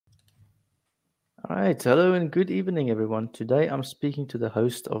Right, hello and good evening, everyone. Today I'm speaking to the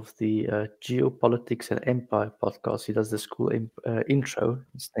host of the Geopolitics and Empire podcast. He does this cool intro.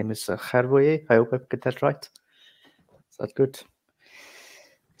 His name is Hrvoje. I hope I get that right. Is that good?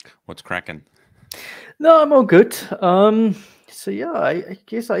 What's cracking? No, I'm all good. So yeah, I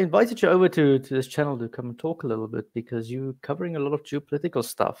guess I invited you over to this channel to come and talk a little bit because you're covering a lot of geopolitical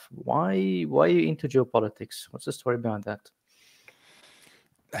stuff. Why are you into geopolitics? What's the story behind that?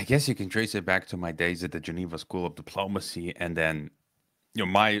 I guess you can trace it back to my days at the Geneva School of Diplomacy, and then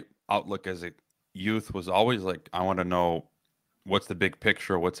my outlook as a youth was always like, I want to know what's the big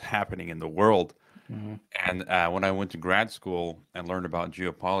picture, what's happening in the world. Mhm. And when I went to grad school and learned about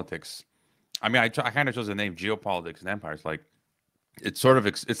geopolitics, I mean, I kind of chose the name Geopolitics and Empire. It's like it's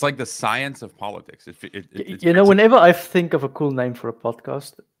like the science of politics. It's You know, basically. whenever I think of a cool name for a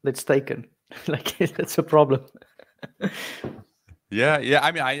podcast, it's taken. Like that's a problem. Yeah.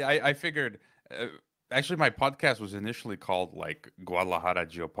 I mean, I figured. Actually, my podcast was initially called like Guadalajara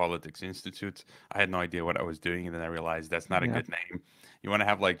Geopolitics Institute. I had no idea what I was doing, and then I realized that's not a Yeah, good name. You want to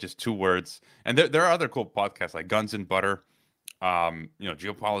have like just two words. And there are other cool podcasts like Guns and Butter,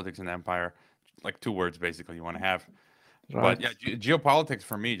 Geopolitics and Empire, like two words basically you want to have. But right. yeah, geopolitics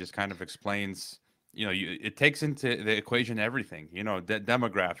for me just kind of explains. It takes into the equation everything.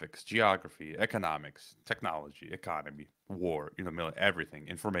 Demographics, geography, economics, technology, economy, war. Everything,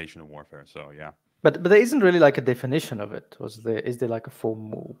 information warfare. So yeah. But there isn't really like a definition of it. Was there? Is there like a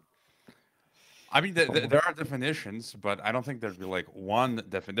I mean, formal? there are definitions, but I don't think there'd be like one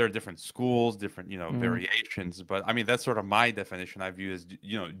There are different schools, different Mm, variations. But I mean, that's sort of my definition. I view as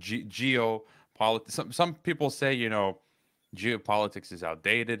geopolitics. Some people say geopolitics is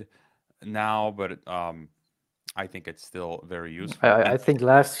outdated now, but I think it's still very useful. I think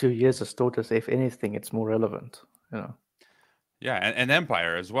last few years has taught us, if anything, it's more relevant. You know. Yeah, and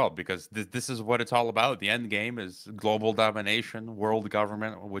empire as well, because this is what it's all about. The end game is global domination, world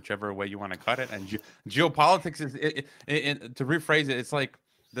government, whichever way you want to cut it. And geopolitics is, to rephrase it, it's like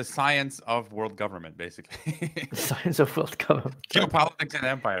the science of world government, basically. The science of world government, right? Geopolitics and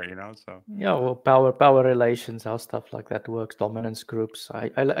empire, so. Yeah, well, power relations, how stuff like that works, dominance groups. I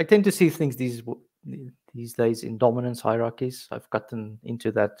tend to see things these days in dominance hierarchies. I've gotten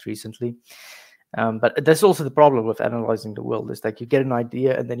into that recently. But that's also the problem with analyzing the world is like you get an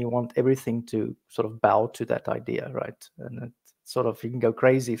idea and then you want everything to sort of bow to that idea, right? And it sort of you can go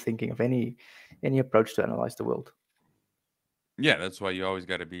crazy thinking of any approach to analyze the world. Yeah, that's why you always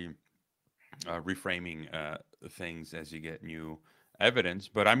got to be reframing things as you get new evidence.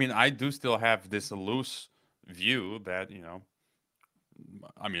 But I mean, I do still have this loose view that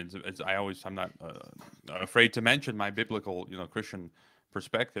I mean, I'm not afraid to mention my biblical, Christian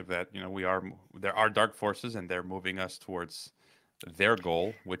perspective that there are dark forces and they're moving us towards their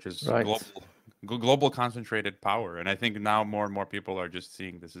goal, which is Right. global concentrated power. And I think now more and more people are just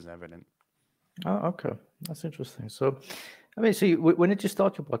seeing this as evident. Oh, okay. That's interesting. So, I mean, so when did you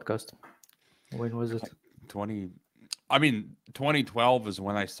start your podcast? When was it? 20, I mean, 2012 is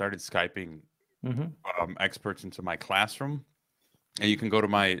when I started Skyping Mm-hmm. experts into my classroom. And you can go to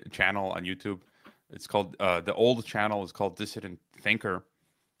my channel on YouTube. It's called the old channel is called Dissident Thinker,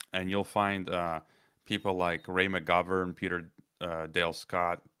 and you'll find people like Ray McGovern, Peter Dale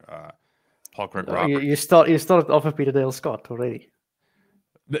Scott, Paul Craig You Roberts. started off with Peter Dale Scott already.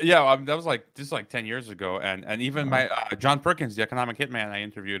 Yeah, that was like just like 10 years ago, and even Wow. my John Perkins, the economic hitman, I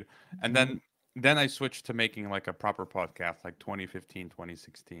interviewed, and Mhm. then I switched to making like a proper podcast, like 2015,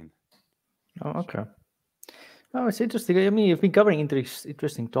 2016. Oh, okay. Oh, it's interesting. I mean, you've been covering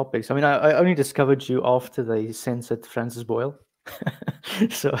interesting topics. I mean, I only discovered you after they censored Francis Boyle.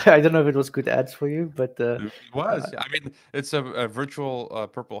 So I don't know if it was good ads for you, but It uh, was. I mean, it's a virtual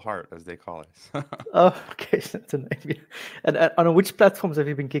Purple Heart, as they call it. oh, okay, that's a name. Yeah. And on which platforms have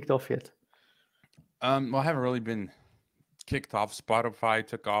you been kicked off yet? Well, I haven't really been kicked off. Spotify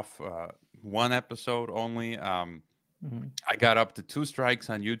took off one episode only. Mhm. I got up to 2 strikes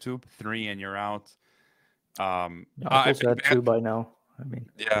on YouTube, three, and you're out. Yeah, I've I've also been had two banned. by now. I mean,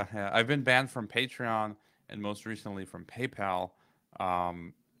 Yeah, I've been banned from Patreon and most recently from PayPal.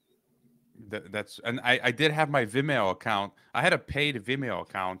 Um, and I did have my Vimeo account. I had a paid Vimeo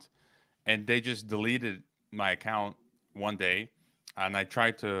account, and they just deleted my account one day. And I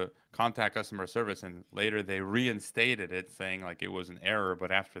tried to contact customer service, and later they reinstated it, saying like it was an error.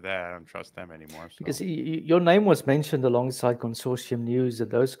 But after that, I don't trust them anymore. because So your name was mentioned alongside Consortium News and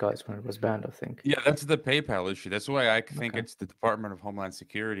those guys when it was banned, I think. yeah, that's the PayPal issue. That's why I think Okay. it's the Department of Homeland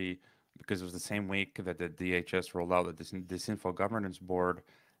Security, because it was the same week that the DHS rolled out the Disinfo Governance Board.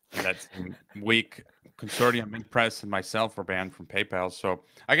 And that same week, Consortium, Ink Press, and myself were banned from PayPal. So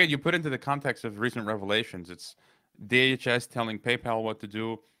again, you put into the context of recent revelations. It's DHS telling PayPal what to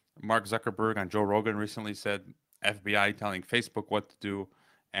do. Mark Zuckerberg on Joe Rogan recently said FBI telling Facebook what to do.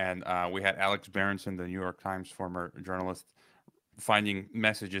 And we had Alex Berenson, the New York Times former journalist, finding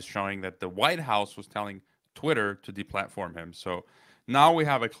messages showing that the White House was telling Twitter to deplatform him. So now we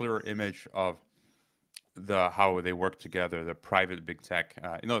have a clearer image of how they work together, the private big tech,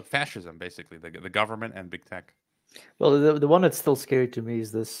 fascism basically, the government and big tech. Well, the one that's still scary to me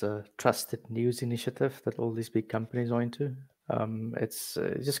is this trusted news initiative that all these big companies are into. It's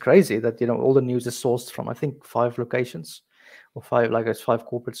just crazy that all the news is sourced from, I think, 5 locations, or 5, like it's 5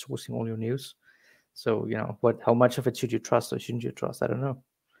 corporates sourcing all your news. So how much of it should you trust or shouldn't you trust? I don't know.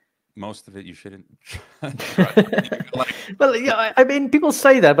 Most of it you shouldn't trust. Well, yeah, I mean, people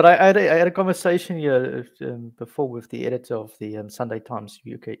say that, but I had a conversation here before with the editor of the Sunday Times,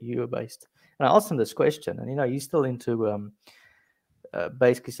 UK based, and I asked him this question, and he's still into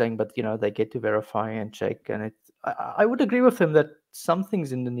basically saying, but they get to verify and check, and I would agree with him that some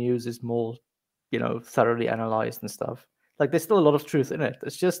things in the news is more thoroughly analyzed and stuff. Like there's still a lot of truth in it.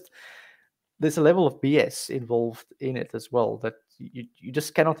 It's just there's a level of BS involved in it as well that you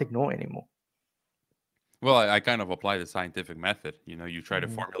just cannot ignore anymore. Well, I kind of apply the scientific method. You try to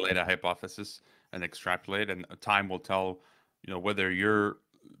formulate a hypothesis and extrapolate, and time will tell, whether your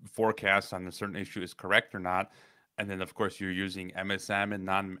forecast on a certain issue is correct or not. And then, of course, you're using MSM and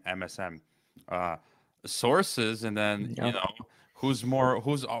non-MSM sources, and then who's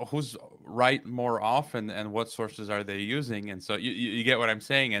right more often, and what sources are they using, and so you get what I'm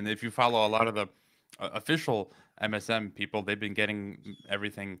saying. And if you follow a lot of the official MSM people, they've been getting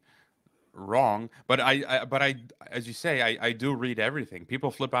everything wrong. But I as you say, I do read everything.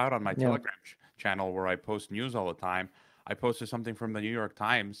 People flip out on my Telegram channel where I post news all the time. I posted something from the New York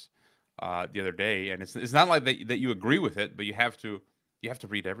Times the other day, and it's not like that you agree with it, but you have to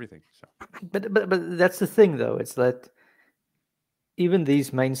read everything. So, but that's the thing, though. It's that even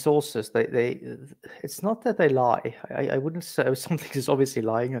these main sources, they it's not that they lie. I wouldn't say something is obviously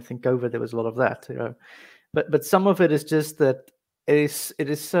lying. I think there was a lot of that, but some of it is just that it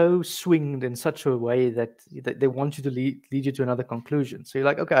is so swinged in such a way that they want you to lead you to another conclusion. So you're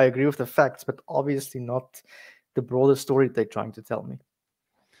like, okay, I agree with the facts, but obviously not the broader story they're trying to tell me.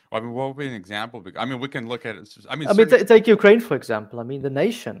 Well, I mean, what would be an example? I mean, we can look at it. I mean, take Ukraine, for example. I mean, The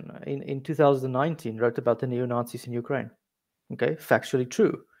Nation in 2019 wrote about the neo-Nazis in Ukraine. Okay, factually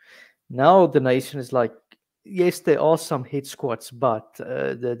true. Now The Nation is like, yes, there are some hit squads, but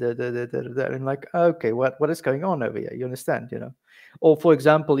and like, okay, what is going on over here? You understand, Or for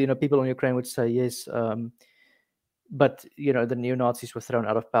example, people in Ukraine would say, yes, but the neo-Nazis were thrown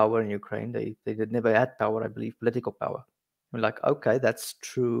out of power in Ukraine. They never had power, I believe, political power. We're like, okay, that's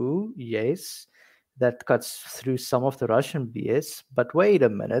true, yes. That cuts through some of the Russian BS, but wait a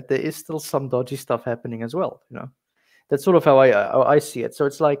minute, there is still some dodgy stuff happening as well, That's sort of how I see it. So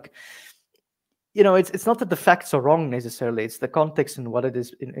it's like, it's not that the facts are wrong necessarily. It's the context and what it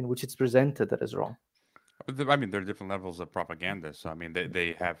is in which it's presented that is wrong. I mean, there are different levels of propaganda. So I mean,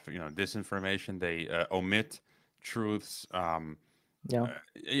 they have disinformation. They omit truths.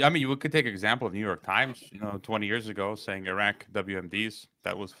 I mean, you could take an example of New York Times. 20 years ago, saying Iraq WMDs,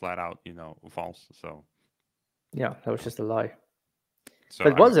 that was flat out false. So yeah, that was just a lie. So,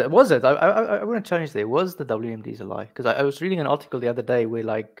 but was it? I want to challenge there. Was the WMDs a lie? Because I was reading an article the other day where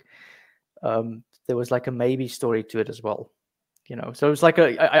like there was like a maybe story to it as well. So it was like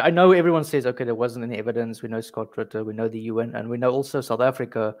I know everyone says, okay, there wasn't any evidence. We know Scott Ritter, we know the UN, and we know also South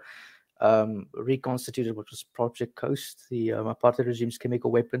Africa reconstituted what was Project Coast, the apartheid regime's chemical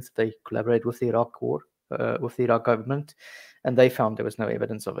weapons. They collaborated with the Iraq war, with the Iraq government, and they found there was no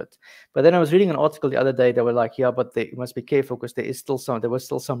evidence of it. But then I was reading an article the other day that were like, yeah, but you must be careful because there was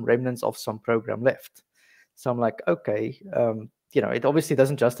still some remnants of some program left. So I'm like, okay, it obviously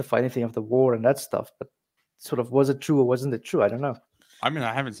doesn't justify anything of the war and that stuff, but sort of, was it true or wasn't it true? I don't know. I mean,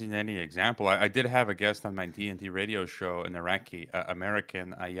 I haven't seen any example. I did have a guest on my TNT radio show, an Iraqi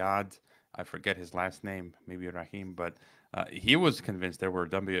American, Ayad. I forget his last name, maybe Rahim, but he was convinced there were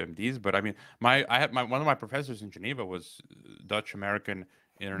WMDs. But I mean, one of my professors in Geneva was Dutch American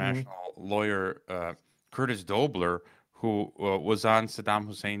international lawyer Curtis Dobler, who was on Saddam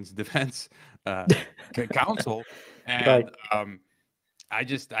Hussein's defense council, and right. I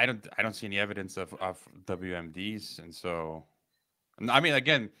don't see any evidence of WMDs, and so. I mean,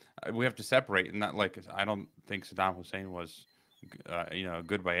 again, we have to separate, and not like I don't think Saddam Hussein was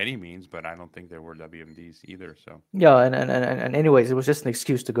good by any means, but I don't think there were WMDs either. So Yeah, and anyways, it was just an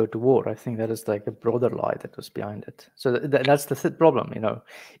excuse to go to war. I think that is like a broader lie that was behind it. So that's the problem,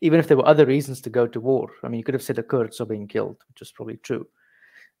 Even if there were other reasons to go to war, I mean, you could have said the Kurds are being killed, which is probably true.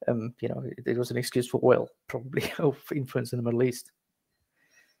 It was an excuse for oil, probably, of influence in the Middle East.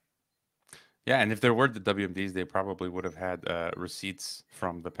 yeah, and if there were the WMDs, they probably would have had receipts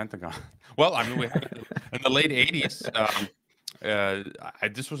from the Pentagon. Well, I mean, we had in the late '80s.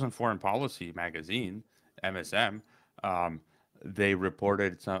 This was in Foreign Policy magazine, MSM. Um, they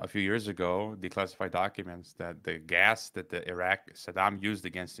reported a few years ago declassified documents that the gas that the Iraq Saddam used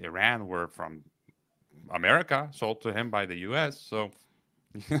against Iran were from America, sold to him by the U.S. So,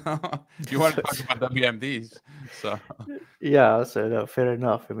 you want to talk about WMDs? So, Yeah, so no, fair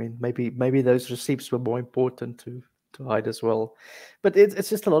enough. I mean, maybe those receipts were more important to hide as well, but it's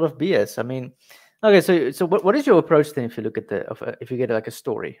just a lot of BS. I mean, okay, so what is your approach then if you look at if you get like a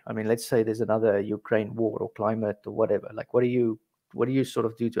story? I mean, let's say there's another Ukraine war or climate or whatever. Like, what do you sort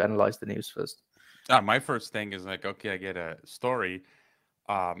of do to analyze the news first? my first thing is like, okay, I get a story.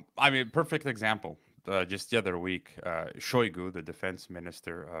 I mean, perfect example. Just the other week, Shoigu, the defense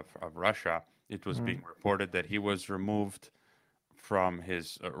minister of Russia, it was being reported that he was removed from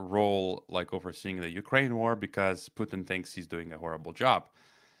his role, like overseeing the Ukraine war, because Putin thinks he's doing a horrible job.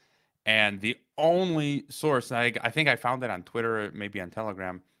 And the only source, I think I found it on Twitter, maybe on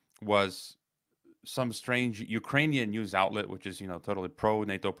Telegram, was some strange Ukrainian news outlet, which is totally pro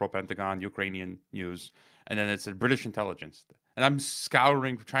NATO, pro Pentagon, Ukrainian news, and then it's a British intelligence. And I'm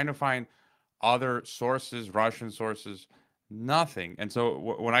scouring, trying to find other sources, Russian sources, nothing. And so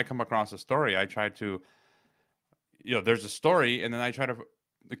when I come across a story, I try to, there's a story, and then I try to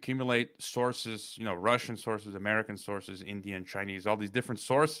accumulate sources, Russian sources, American sources, Indian, Chinese, all these different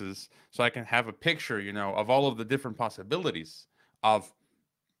sources, so I can have a picture, of all of the different possibilities of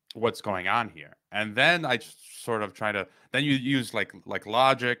what's going on here. And then I sort of try to, then you use like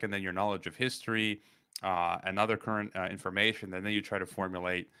logic, and then your knowledge of history, and other current information, and then you try to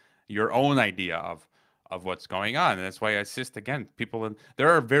formulate your own idea of what's going on. And that's why I assist again people in, there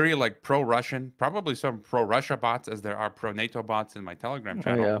are very like pro-Russian, probably some pro-Russia bots as there are pro-NATO bots in my Telegram Oh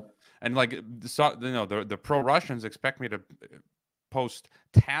channel. yeah. And like the pro-Russians expect me to post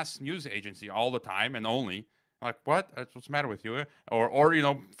TASS news agency all the time and only, like, what? What's the matter with you? Or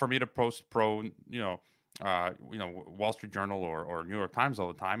for me to post Wall Street Journal or New York Times all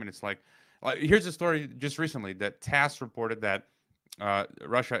the time, and it's like here's a story just recently that TASS reported that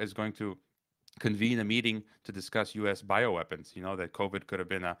Russia is going to convene a meeting to discuss U.S. bioweapons. That COVID could have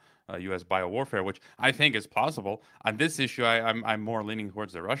been a U.S. biowarfare, which I think is plausible. On this issue, I'm more leaning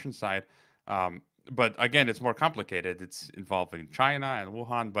towards the Russian side. But again, it's more complicated. It's involving China and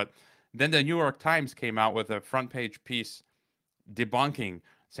Wuhan. But then the New York Times came out with a front page piece debunking,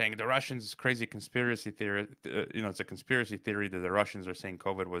 saying the Russians' crazy conspiracy theory. It's a conspiracy theory that the Russians are saying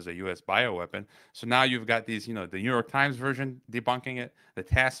COVID was a U.S. bioweapon. So now you've got these, the New York Times version debunking it, the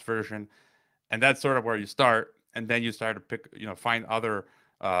TASS version, and that's sort of where you start. And then you start to find other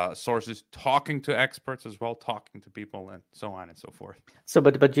sources, talking to experts as well, talking to people, and so on and so forth. So,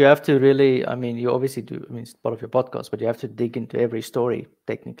 but you have to really, I mean, you obviously do. I mean, it's part of your podcast, but you have to dig into every story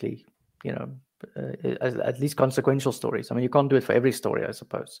technically. At least consequential stories. I mean, you can't do it for every story, I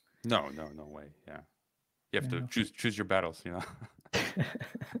suppose. No way. Yeah, you have to choose your battles.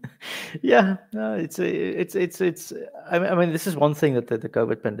 Yeah, no, it's. I mean, this is one thing that the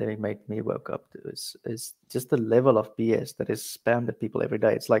COVID pandemic made me woke up to is just the level of BS that is spammed at people every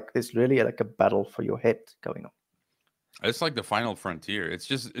day. It's like there's really like a battle for your head going on. It's like the final frontier.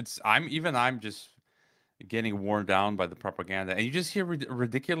 I'm just getting worn down by the propaganda, and you just hear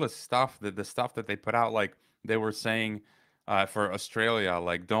ridiculous stuff. The stuff that they put out, like they were saying for Australia,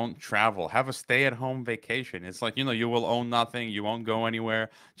 like don't travel, have a stay-at-home vacation. It's like you will own nothing, you won't go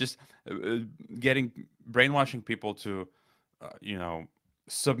anywhere. Just getting brainwashing people to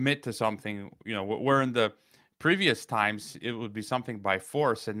submit to something. Where in the previous times it would be something by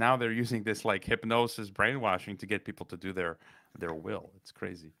force, and now they're using this like hypnosis brainwashing to get people to do their will. It's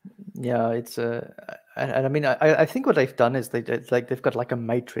crazy. Yeah, it's and I mean, I think what they've done is they've got like a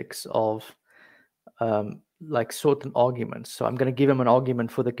matrix of like certain arguments. So I'm going to give them an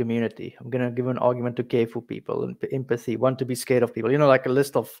argument for the community. I'm going to give an argument to care for people and empathy, want to be scared of people. Like a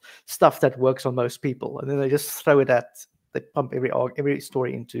list of stuff that works on most people, and then they just throw it at. They pump every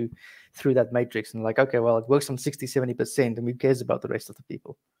story through that matrix, and like, okay, well, it works on 60-70%, and who cares about the rest of the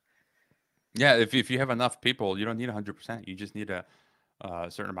people? Yeah, if you have enough people, you don't need 100%. You just need a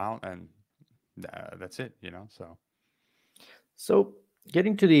certain amount, and that's it. So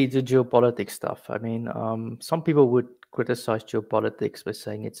getting to the geopolitics stuff, I mean, some people would criticize geopolitics by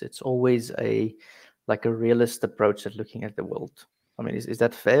saying it's always a realist approach at looking at the world. I mean, is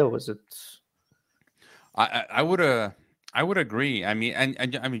that fair, or is it? I would agree. I mean,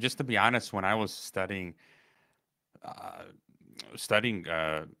 and I mean, just to be honest, when I was uh, studying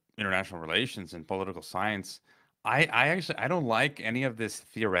international relations and political science, I actually I don't like any of this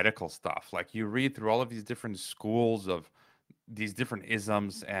theoretical stuff. Like you read through all of these different schools of these different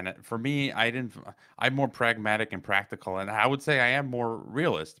isms, and for me, I'm more pragmatic and practical, and I would say I am more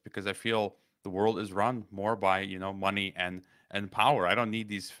realist because I feel the world is run more by money and power. I don't need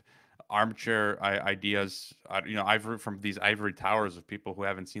these armchair ideas. I've heard from these ivory towers of people who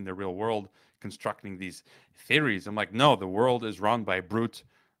haven't seen the real world constructing these theories. I'm like, no, the world is run by brute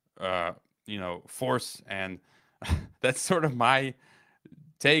uh, force, and that's sort of my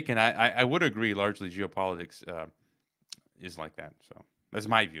take. And I would agree largely geopolitics is like that. So that's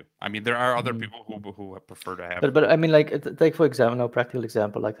my view. I mean, there are other people who prefer to have. But I mean, like, take for example, a practical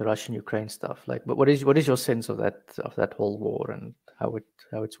example, like the Russian-Ukraine stuff. Like, but what is your sense of that whole war and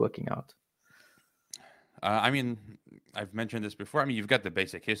how it's working out? I mean, I've mentioned this before. I mean, you've got the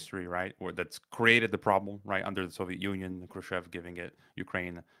basic history, right, where that's created the problem, right, under the Soviet Union, Khrushchev giving it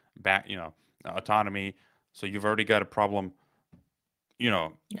Ukraine back, autonomy. So you've already got a problem,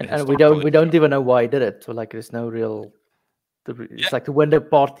 And we don't even know why he did it. So like, there's no real. It's like the window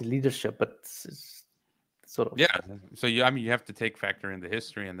party leadership, but it's sort of. Yeah. So I mean, you have to take factor in the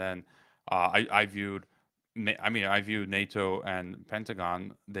history, and then I view NATO and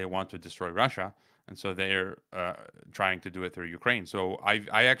Pentagon. They want to destroy Russia, and so they're trying to do it through Ukraine. So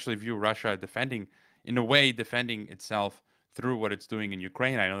I actually view Russia defending itself through what it's doing in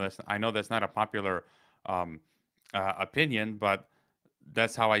Ukraine. I know that's not a popular opinion, but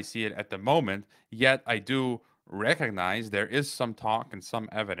that's how I see it at the moment. Yet I do recognize there is some talk and some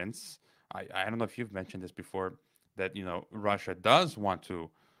evidence. I don't know if you've mentioned this before, that Russia does want to.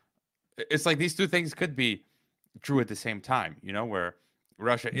 It's like these two things could be true at the same time. Where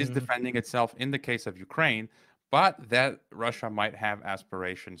Russia is defending itself in the case of Ukraine, but that Russia might have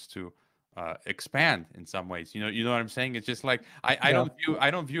aspirations to expand in some ways. You know what I'm saying? It's just like I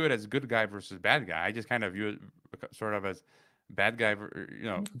don't view it as good guy versus bad guy. I just kind of view it sort of as bad guy,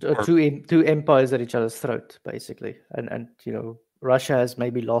 two empires at each other's throat, basically. And Russia has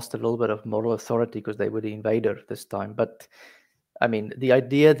maybe lost a little bit of moral authority because they were the invader this time. But I mean, the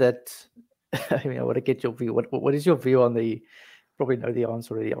idea that I mean, I want to get your view. What is your view on the? Probably know the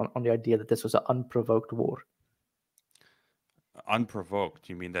answer already on the idea that this was an unprovoked war. Unprovoked?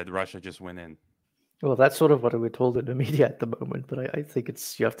 You mean that Russia just went in? Well, that's sort of what we're told in the media at the moment, but I think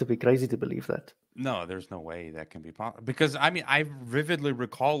you have to be crazy to believe that. No, there's no way that can be possible. Because I mean, I vividly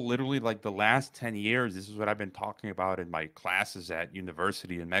recall literally like the last 10 years, this is what I've been talking about in my classes at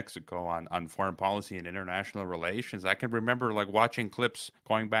university in Mexico on foreign policy and international relations. I can remember like watching clips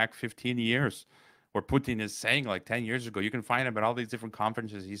going back 15 years where Putin is saying like 10 years ago, you can find him at all these different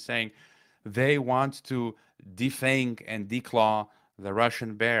conferences. He's saying they want to defang and declaw the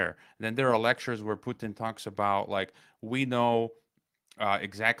Russian bear. And then there are lectures where Putin talks about like, we know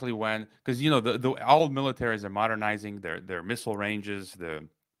exactly when, because all militaries are modernizing their missile ranges, the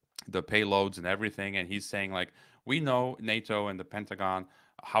payloads and everything, and he's saying like, we know NATO and the Pentagon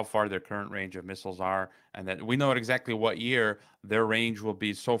how far their current range of missiles are, and that we know at exactly what year their range will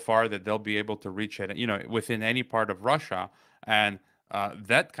be so far that they'll be able to reach it, within any part of Russia, and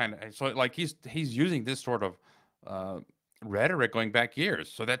that kind of, so like he's using this sort of rhetoric going back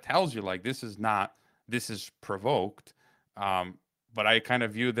years. So that tells you like this is provoked. But I kind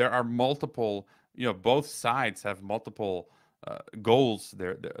of view there are multiple, both sides have multiple goals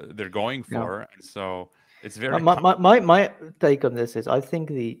they're going for, and so it's very. My take on this is I think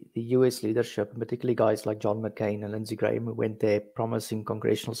the U.S. leadership, and particularly guys like John McCain and Lindsey Graham, who went there promising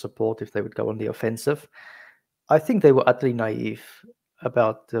congressional support if they would go on the offensive, I think they were utterly naive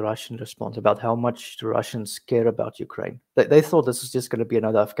about the Russian response, about how much the Russians care about Ukraine. They thought this was just going to be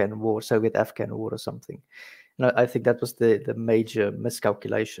another Afghan war, Soviet-Afghan war or something. And I think that was the major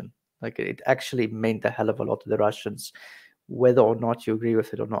miscalculation. Like it actually meant a hell of a lot to the Russians, whether or not you agree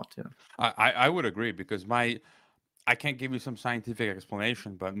with it or not. I would agree because I can't give you some scientific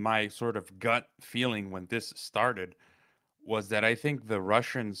explanation, but my sort of gut feeling when this started was that I think the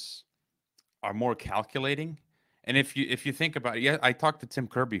Russians are more calculating. And if you think about it, yeah, I talked to Tim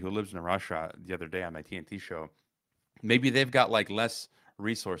Kirby, who lives in Russia, the other day on my TNT show. Maybe they've got like less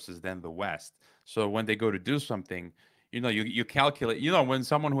resources than the West. So when they go to do something, you calculate, when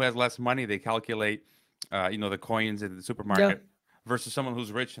someone who has less money, they calculate, the coins in the supermarket versus someone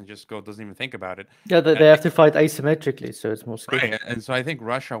who's rich and just doesn't even think about it. Yeah, they have to fight asymmetrically, so it's more skillful. Right. And so I think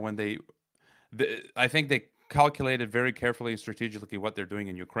Russia, when I think they calculated very carefully and strategically what they're doing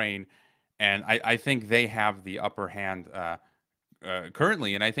in Ukraine, and I think they have the upper hand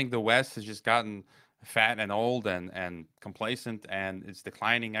currently. And I think the West has just gotten fat and old and complacent, and it's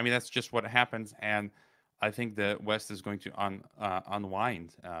declining. I mean, that's just what happens, and I think the West is going to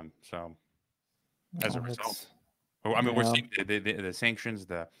unwind. So as a result, I mean, we're seeing the sanctions,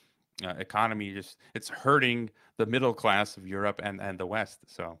 the economy, just it's hurting the middle class of Europe and the West.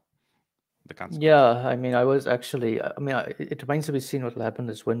 So the consequence. Yeah, I mean, I was actually, I mean, it remains to be seen what will happen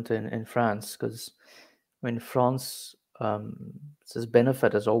this winter in France, because I mean, France, its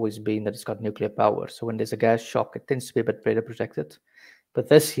benefit has always been that it's got nuclear power. So when there's a gas shock, it tends to be a bit better protected. But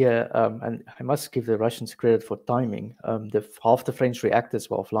this year, and I must give the Russians credit for timing, half the French reactors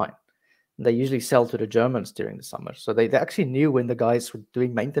were offline. They usually sell to the Germans during the summer. So they actually knew when the guys were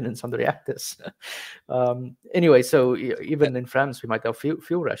doing maintenance on the reactors. Anyway, so even in France, we might have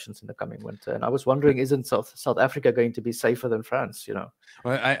fuel rations in the coming winter. And I was wondering, isn't South Africa going to be safer than France, you know?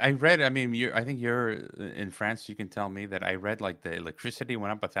 Well, I read, I mean, I think you're in France. You can tell me that I read like the electricity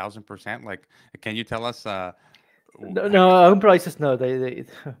went up 1,000%. Like, can you tell us? No, home prices, no, they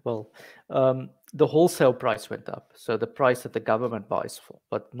well, the wholesale price went up. So the price that the government buys for,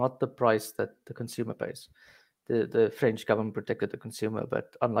 but not the price that the consumer pays. The French government protected the consumer,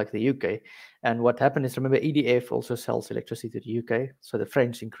 but unlike the UK. And what happened is, remember, EDF also sells electricity to the UK. So the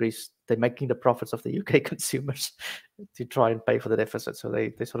French increased, they're making the profits of the UK consumers to try and pay for the deficit. So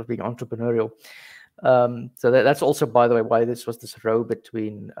they're sort of being entrepreneurial. So that's also, by the way, why this was this row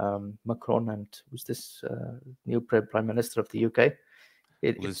between Macron and who's this new Prime Minister of the UK.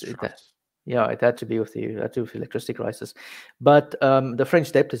 Yeah, it had to be with the electricity crisis. But the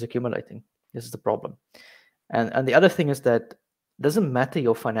French debt is accumulating. This is the problem. And the other thing is that it doesn't matter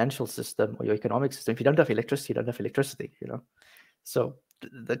your financial system or your economic system. If you don't have electricity, you don't have electricity, you know. So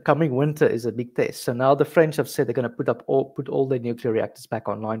the coming winter is a big test. So now the French have said they're going to put all their nuclear reactors back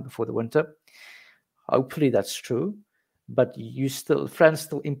online before the winter. Hopefully that's true. But France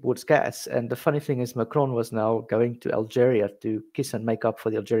still imports gas. And the funny thing is, Macron was now going to Algeria to kiss and make up for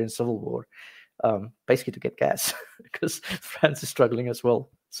the Algerian civil war, basically to get gas, because France is struggling as well.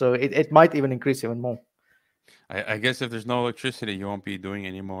 So it might even increase even more. I guess if there's no electricity, you won't be doing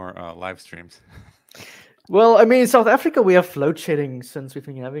any more live streams. Well, I mean, in South Africa, we have load shedding since we've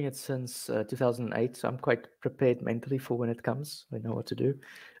been having it since 2008. So I'm quite prepared mentally for when it comes. I know what to do.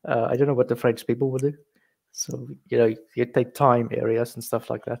 I don't know what the French people will do. So, you know, you take time areas and stuff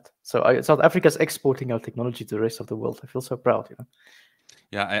like that. So South Africa's exporting our technology to the rest of the world. I feel so proud, you know.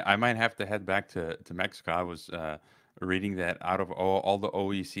 Yeah, I might have to head back to Mexico. I was reading that out of all the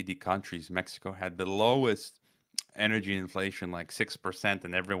OECD countries, Mexico had the lowest energy inflation, like 6%,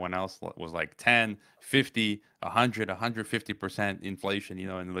 and everyone else was like 10, 50, 100, 150% inflation, you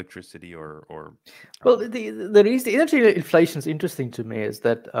know, in electricity or well, the energy inflation is interesting to me is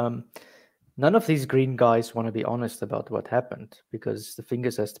that none of these green guys want to be honest about what happened, because the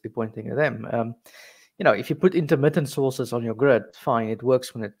fingers has to be pointing at them. You know, if you put intermittent sources on your grid, fine, it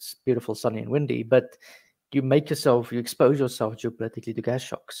works when it's beautiful, sunny and windy, but you expose yourself geopolitically to gas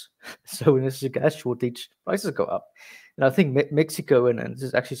shocks. So when there's a gas shortage, prices go up. And I think Mexico and this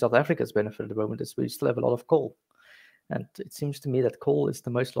is actually South Africa's benefit at the moment is we still have a lot of coal. And it seems to me that coal is the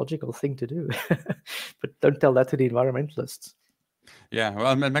most logical thing to do. But don't tell that to the environmentalists. Yeah,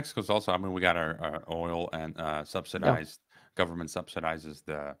 well, Mexico's also, I mean, we got our oil and subsidized, government subsidizes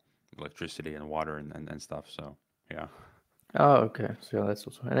the electricity and water and stuff. So, yeah. Oh, okay. So that's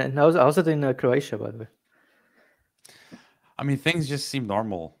also, and how's it in Croatia, by the way? I mean, things just seem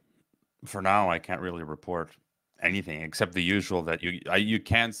normal for now. I can't really report anything except the usual that you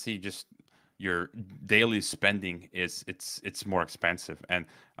can see just your daily spending it's more expensive, and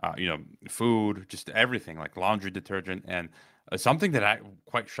you know, food, just everything like laundry detergent, and something that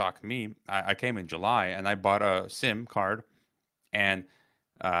quite shocked me. I came in July and I bought a SIM card, and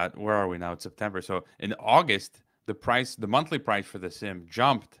where are we now? It's September. So in August, the monthly price for the SIM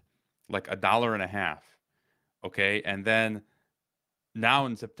jumped like $1.50. Okay, and then now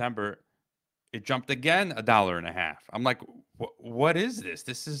in September, it jumped again $1.50. I'm like, what is this?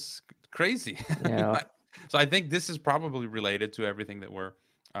 This is crazy. Yeah. So I think this is probably related to everything that we're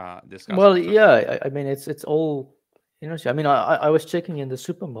discussing. Well, yeah, I mean it's all, you know. I mean, I was checking in the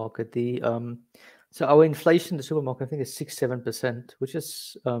supermarket. So our inflation in the supermarket, I think, is 6-7%, which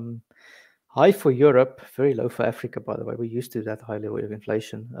is high for Europe, very low for Africa, by the way. We're used to that high level of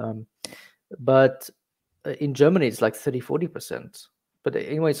inflation. But in Germany, it's like 30-40%. But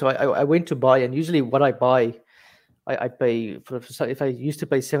anyway, so I went to buy, and usually what I buy, I pay if I used to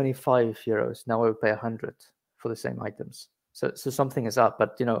pay 75 euros, now I would pay 100 for the same items. So something is up,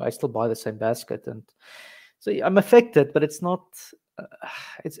 but you know, I still buy the same basket, and So I'm affected, but it's not.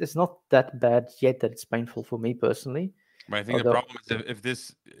 It's not that bad yet that it's painful for me personally. But I think the problem is if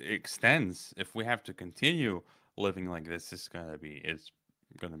this extends, if we have to continue living like this, it's gonna be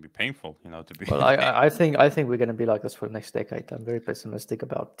painful, to be. Well, I think we're going to be like this for the next decade. I'm very pessimistic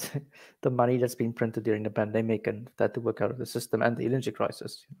about the money that's been printed during the pandemic and that to work out of the system and the energy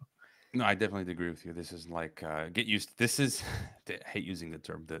crisis. No, I definitely agree with you. This is like get used. This is I hate using the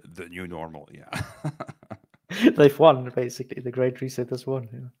term the new normal. Yeah. They've won basically. The Great Reset has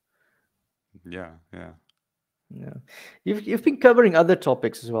won. Yeah. Yeah. You've been covering other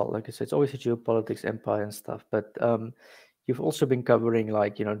topics as well. Like I said, it's always a geopolitics, empire, and stuff. But you've also been covering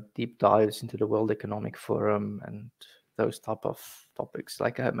deep dives into the World Economic Forum and those type of topics.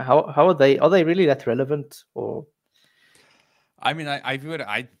 Like how are they? Are they really that relevant or? I mean, I view it.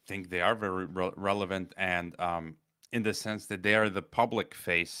 I think they are very relevant, and in the sense that they are the public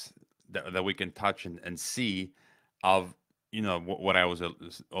face that we can touch and see of what I was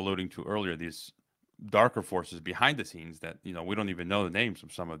alluding to earlier. These darker forces behind the scenes that we don't even know the names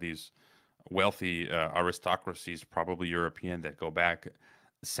of some of these wealthy aristocracies, probably European, that go back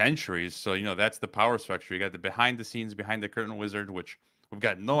centuries. So that's the power structure. You got the behind the scenes, behind the curtain wizard, which we've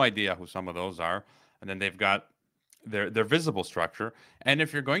got no idea who some of those are, and then they've got their visible structure. And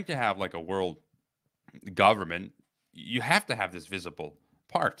if you're going to have like a world government, you have to have this visible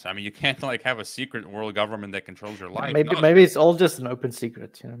part. I mean, you can't like have a secret world government that controls your life. Maybe it's all just an open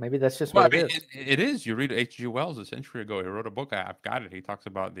secret. Maybe that's just what it is. It is. You read H.G. Wells a century ago. He wrote a book. I've got it. He talks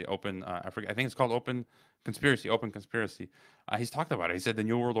about the open. I forget. I think it's called Open Conspiracy. Open Conspiracy. He's talked about it. He said the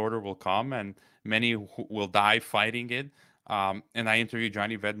New World Order will come, and many will die fighting it. And I interviewed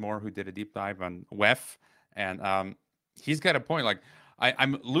Johnny Vedmore, who did a deep dive on WEF, and he's got a point. Like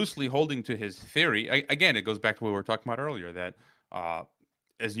I'm loosely holding to his theory. Again, it goes back to what we were talking about earlier. That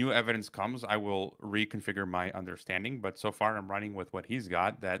as new evidence comes, I will reconfigure my understanding. But so far, I'm running with what he's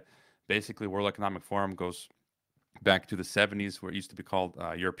got. That basically, World Economic Forum goes back to the 70s, where it used to be called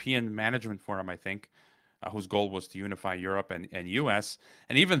European Management Forum, I think, whose goal was to unify Europe and U.S.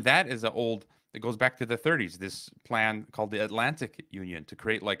 And even that is an old. It goes back to the 30s. This plan called the Atlantic Union to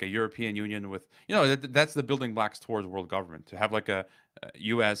create like a European Union with, that's the building blocks towards world government, to have like a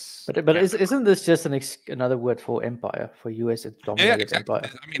U.S. But isn't this just another word for empire, for U.S. dominated exactly.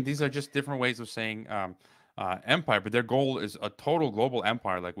 empire? I mean, these are just different ways of saying empire, but their goal is a total global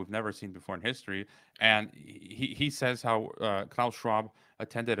empire like we've never seen before in history. And he says how Klaus Schwab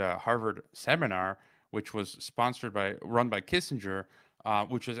attended a Harvard seminar, which was run by Kissinger,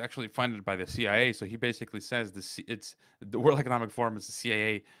 which was actually funded by the CIA. So he basically says it's the World Economic Forum is the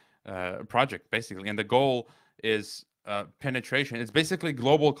CIA project, basically. And the goal is penetration. It's basically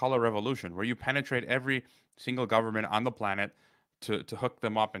global color revolution, where you penetrate every single government on the planet to hook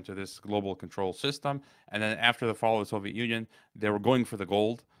them up into this global control system. And then after the fall of the Soviet Union, they were going for the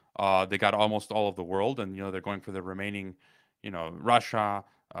gold. They got almost all of the world, and they're going for the remaining, Russia,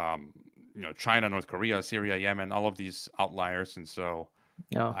 China, North Korea, Syria, Yemen, all of these outliers. And so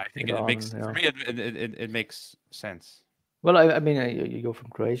I think it makes for me it makes sense. Well, I mean, you're from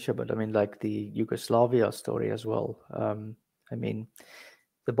Croatia, but I mean, like the Yugoslavia story as well. I mean,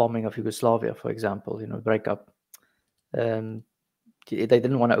 the bombing of Yugoslavia, for example, breakup. They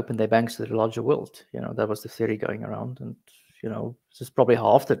didn't want to open their banks to the larger world. That was the theory going around, and this is probably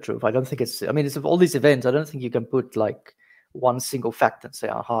half the truth. I don't think it's. I mean, it's of all these events. I don't think you can put like one single fact and say,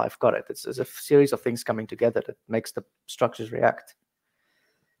 "Aha, I've got it." It's a series of things coming together that makes the structures react.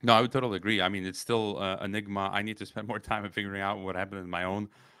 No, I would totally agree. I mean, it's still enigma. I need to spend more time in figuring out what happened in my own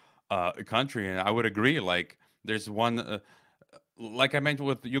country. And I would agree. Like, there's one, like I mentioned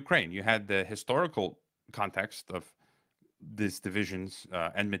with Ukraine, you had the historical context of these divisions,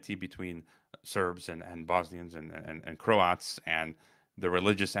 enmity between Serbs and Bosnians and Croats, and the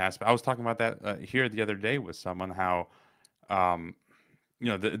religious aspect. I was talking about that here the other day with someone, how,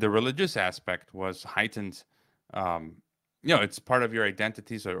 the religious aspect was heightened. It's part of your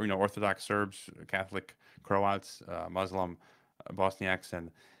identity. So, Orthodox Serbs, Catholic Croats, Muslim Bosniaks.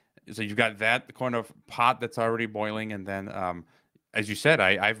 And so you've got that kind of pot that's already boiling. And then, as you said,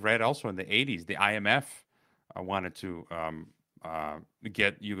 I've read also in the 80s, the IMF wanted to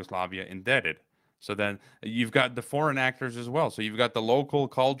get Yugoslavia indebted. So then you've got the foreign actors as well. So you've got the local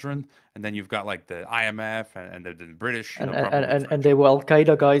cauldron, and then you've got like the IMF and the British. And there were Al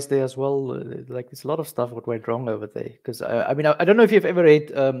Qaeda guys there as well. Like there's a lot of stuff what went wrong over there. Because I mean, I don't know if you've ever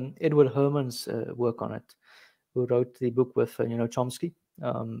read Edward Herman's work on it, who wrote the book with Chomsky,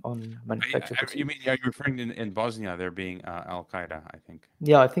 on manufacturing. You mean, are you referring in Bosnia there being Al Qaeda? I think.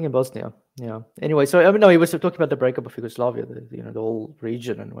 Yeah, I think in Bosnia. Yeah. Anyway, so I mean, no, he was talking about the breakup of Yugoslavia, the whole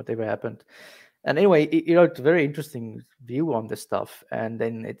region and whatever happened. And anyway, it's a very interesting view on this stuff. And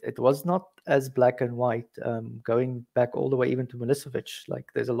then it was not as black and white, going back all the way even to Milosevic.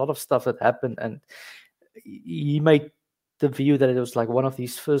 Like, there's a lot of stuff that happened, and he made the view that it was like one of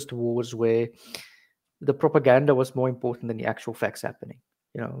these first wars where the propaganda was more important than the actual facts happening.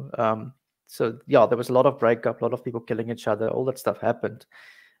 So yeah, there was a lot of breakup, a lot of people killing each other, all that stuff happened,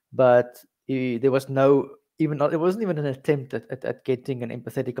 but there was it wasn't even an attempt at getting an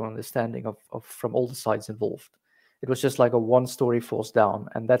empathetical understanding of from all the sides involved. It was just like a one story forced down,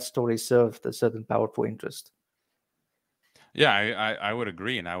 and that story served a certain powerful interest. Yeah, I would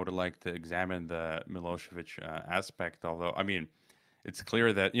agree, and I would like to examine the Milosevic aspect. Although, I mean, it's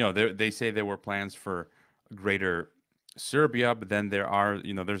clear that they say there were plans for greater Serbia, but then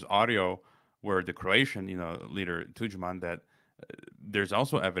there's audio where the Croatian leader Tudjman, that there's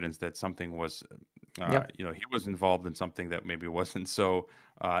also evidence that something was he was involved in something that maybe wasn't so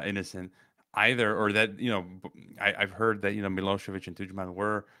innocent either, or that I've heard that Milosevic and Tudjman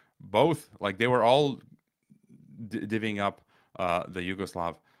were both, like, they were all divvying up the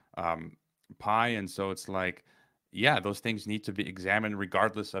Yugoslav pie, and so it's like, yeah, those things need to be examined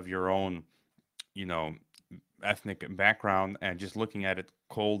regardless of your own ethnic background, and just looking at it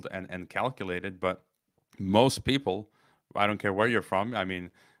cold and calculated. But most people, I don't care where you're from, I mean,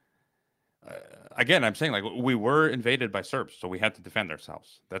 again, I'm saying, like, we were invaded by Serbs, so we had to defend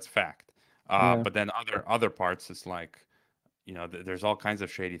ourselves. That's fact. But then other parts, it's like, there's all kinds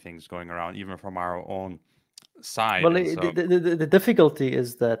of shady things going around, even from our own side. Well, So, the difficulty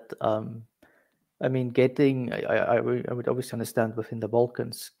is that I mean, I would obviously understand within the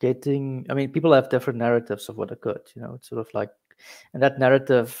Balkans, I mean, people have different narratives of what occurred. It's sort of like, and that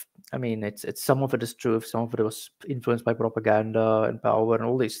narrative, I mean, it's some of it is truth, some of it was influenced by propaganda and power and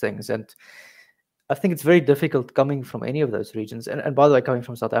all these things. And I think it's very difficult coming from any of those regions, and by the way, coming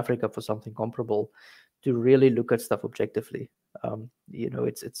from South Africa for something comparable, to really look at stuff objectively.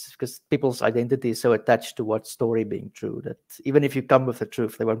 It's because people's identity is so attached to what story being true that even if you come with the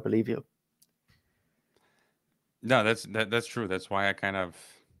truth, they won't believe you. no, that's true. That's why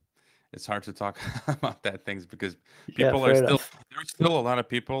it's hard to talk about that things, because people Fair enough. there's still a lot of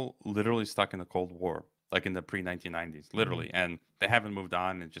people literally stuck in the Cold War, like in the pre-1990s, literally, and they haven't moved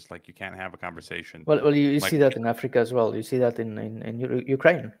on. And just like, you can't have a conversation. Well, you Like, see that in Africa as well. You see that in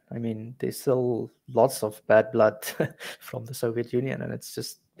Ukraine. I mean, there's still lots of bad blood from the Soviet Union, and it's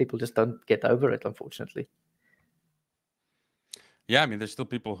just people just don't get over it, unfortunately. yeah, I mean, there's still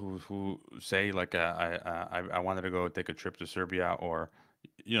people who say, like, I wanted to go take a trip to Serbia, or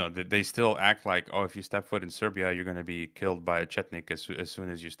they still act like, oh, if you step foot in Serbia, you're going to be killed by a Chetnik as soon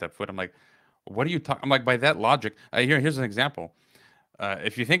as you step foot. I'm like, what are you talking? I'm like, by that logic, here's an example.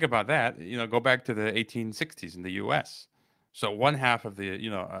 If you think about that, go back to the 1860s in the U.S. So one half of the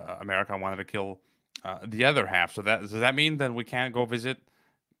America wanted to kill the other half. So does that mean that we can't go visit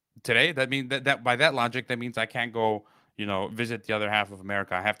today? That mean that by that logic, that means I can't go visit the other half of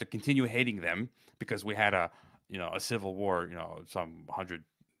America. I have to continue hating them because we had a civil war some 100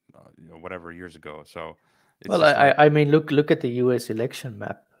 whatever years ago. So it's Well, just like, I mean, look at the U.S. election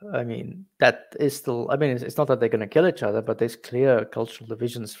map. I mean, that is still. I mean, it's not that they're going to kill each other, but there's clear cultural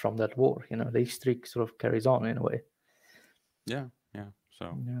divisions from that war. The streak sort of carries on in a way. yeah.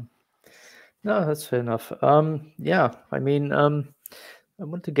 So Yeah. No, that's fair enough. Yeah, I mean, I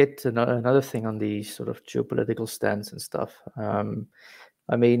want to get to another thing on the sort of geopolitical stance and stuff.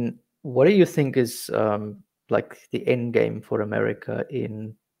 I mean, what do you think is like the end game for America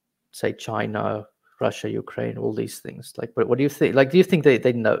in, say, China, Russia, Ukraine, all these things? Like, what do you think? Like, do you think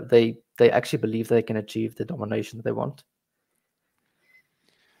they know they actually believe they can achieve the domination that they want?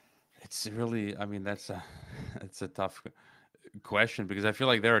 it's really, I mean, it's a tough question, because I feel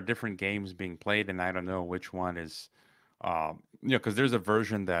like there are different games being played, and I don't know which one is, because there's a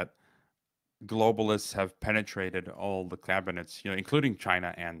version that globalists have penetrated all the cabinets, including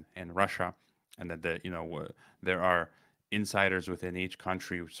China and Russia, and that there are insiders within each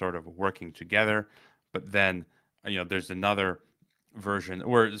country sort of working together. But then, there's another version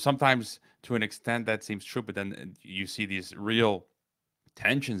where sometimes, to an extent, that seems true, but then you see these real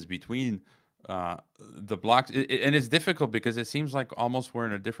tensions between the blocks, and it's difficult because it seems like almost we're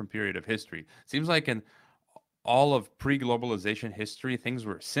in a different period of history. It seems like in all of pre-globalization history, things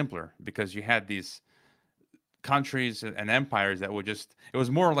were simpler because you had these countries and empires that would it was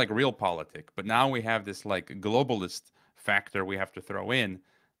more like realpolitik. But now we have this, like, globalist factor we have to throw in,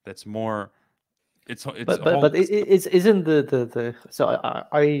 that's more it's but isn't the so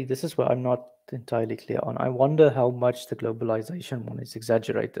I this is where I'm not entirely clear on. I wonder how much the globalization one is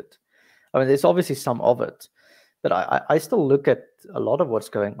exaggerated. I mean, there's obviously some of it, but I still look at a lot of what's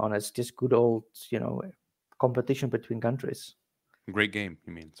going on as just good old, competition between countries. great game,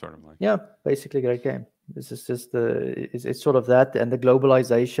 you mean, sort of like. Yeah, basically great game. This is just it's sort of that, and the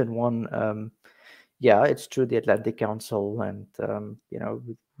globalization one. Yeah, it's true. The Atlantic Council and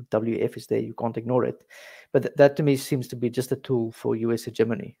WF is there. You can't ignore it, but that to me seems to be just a tool for U.S.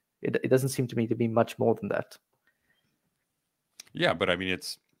 hegemony. It doesn't seem to me to be much more than that. Yeah, but I mean,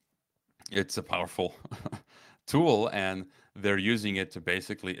 it's a powerful tool, and they're using it to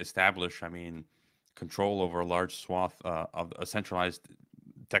basically establish, I mean, control over a large swath of a centralized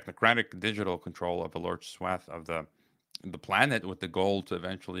technocratic digital control of a large swath of the planet, with the goal to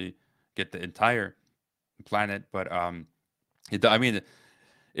eventually get the entire planet. But I mean,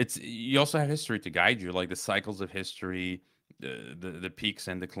 it's, you also have history to guide you, like the cycles of history, the peaks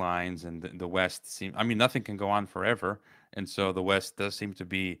and declines, and the West seem, I mean, nothing can go on forever, and so the West does seem to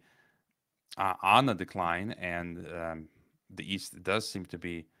be on a decline, and the East does seem to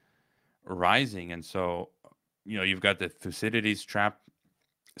be rising. And so, you've got the Thucydides trap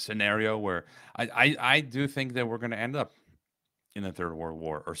scenario where I do think that we're going to end up in a third world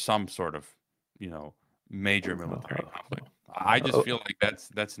war, or some sort of, major military conflict. I just feel like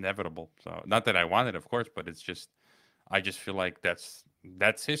that's inevitable. So, not that I want it, of course, but it's just, I just feel like that's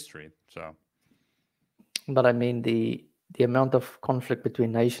history. So, but I mean, the amount of conflict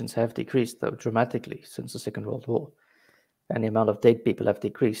between nations have decreased, though, dramatically since the Second World War, and the amount of dead people have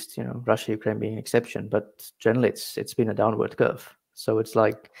decreased. Russia, Ukraine being an exception, but generally it's been a downward curve. So it's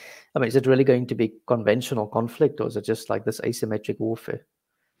like, I mean, is it really going to be conventional conflict, or is it just like this asymmetric warfare?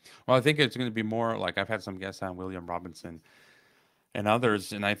 well, I think it's going to be more like, I've had some guests on, William Robinson and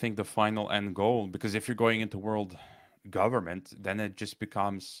others, and I think the final end goal, because if you're going into world government, then it just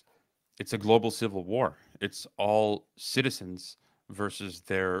becomes, it's a global civil war. It's all citizens versus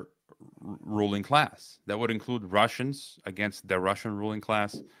their ruling class. That would include Russians against the Russian ruling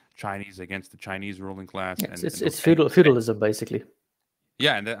class, Chinese against the Chinese ruling class. Yes, it's feudalism, basically.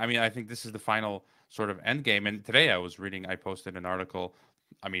 Yeah, and I mean, I think this is the final sort of end game. And today I posted an article.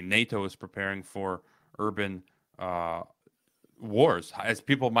 I mean, NATO is preparing for urban wars as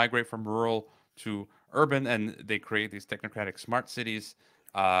people migrate from rural to urban, and they create these technocratic smart cities.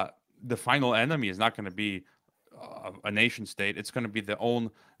 The final enemy is not going to be a nation state. It's going to be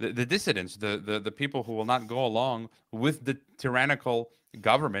the dissidents, the people who will not go along with the tyrannical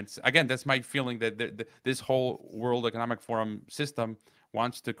governments. Again, that's my feeling, that this whole World Economic Forum system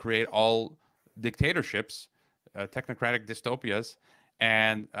wants to create all dictatorships, technocratic dystopias,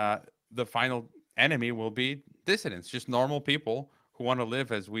 and the final enemy will be dissidents, just normal people who want to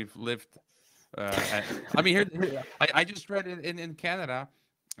live as we've lived. I mean, I just read in Canada,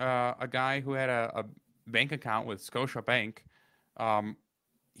 a guy who had a bank account with Scotia Bank.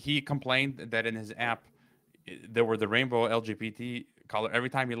 He complained that in his app there were the rainbow LGBT color. Every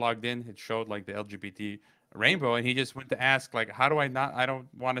time he logged in, it showed like the LGBT rainbow, and he just went to ask, like, how do I not? I don't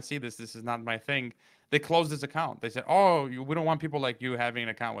want to see this. This is not my thing. They closed his account. They said, "Oh, we don't want people like you having an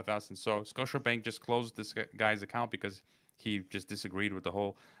account with us." And so Scotiabank just closed this guy's account because he just disagreed with the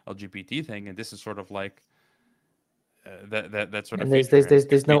whole LGBT thing. And this is sort of like that sort and of.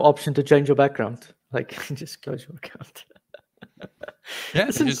 There's no option to change your background. Like, just close your account. Yeah,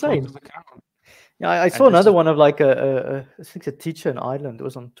 it's insane. Just closed his account. Yeah, I saw another one of like I think a teacher in Ireland. It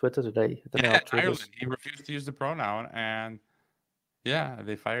was on Twitter today. Yeah, in Ireland, he refused to use the pronoun, and yeah,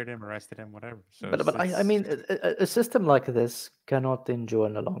 they fired him, arrested him, whatever. So but I mean, a system like this cannot endure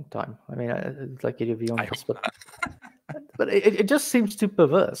in a long time. I mean, it's like your view on this, but it just seems too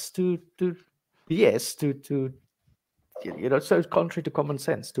perverse, to BS, to so it's contrary to common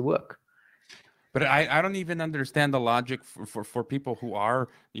sense to work. But I don't even understand the logic for people who are,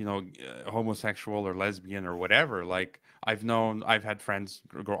 homosexual or lesbian or whatever. Like, I've had friends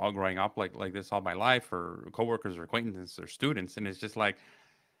growing up like this all my life, or coworkers or acquaintances or students, and it's just like,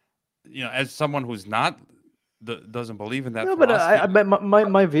 as someone who's doesn't believe in that. No, philosophy, but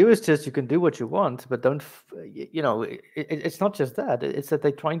my view is just, you can do what you want, but don't. It's not just that. It's that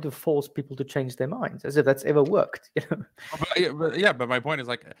they're trying to force people to change their minds, as if that's ever worked. But my point is,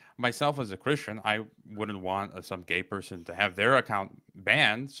 like, myself as a Christian, I wouldn't want some gay person to have their account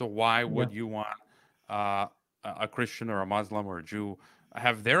banned. So why would you want a Christian or a Muslim or a Jew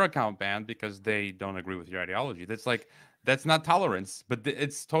have their account banned because they don't agree with your ideology? That's not tolerance, but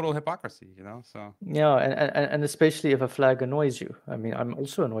it's total hypocrisy, So yeah, and especially if a flag annoys you. I mean, I'm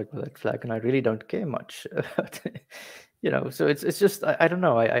also annoyed by that flag, and I really don't care much. So it's just I don't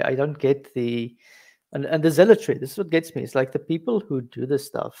know. I don't get the and the zealotry. This is what gets me. It's like the people who do this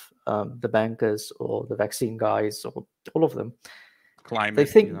stuff, the bankers or the vaccine guys or all of them. They Climate,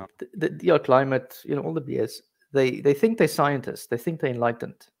 think climate, all the BS. They think they're scientists. They think they're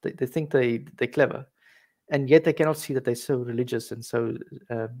enlightened. They think they're clever, and yet they cannot see that they're so religious and so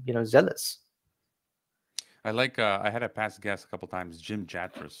zealous. I like. I had a past guest a couple times, Jim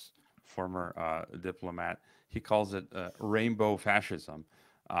Jatras, former diplomat. He calls it rainbow fascism,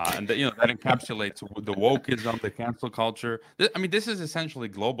 and that encapsulates the wokeism, the cancel culture. I mean, this is essentially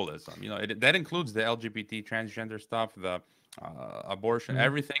globalism. That includes the LGBT, transgender stuff, the abortion,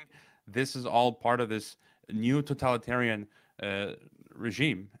 everything. This is all part of this new totalitarian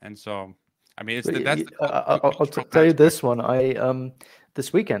regime, and so. I mean, I'll tell you this one.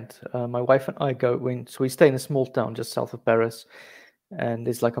 This weekend, my wife and I so we stay in a small town just south of Paris, and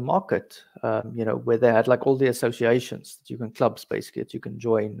there's like a market, where they had like all the associations that you can clubs basically that you can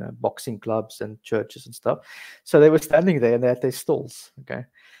join, boxing clubs and churches and stuff. So they were standing there and they had their stalls, okay,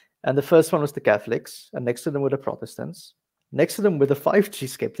 and the first one was the Catholics, and next to them were the Protestants, next to them were the 5G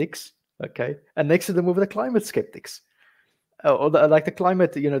skeptics, okay, and next to them were the climate skeptics. Or like the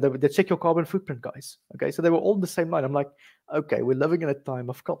climate, they check your carbon footprint guys. Okay, so they were all in the same line. I'm like, okay, we're living in a time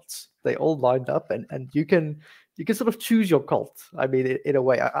of cults. They all lined up, and you can sort of choose your cult. I mean, in a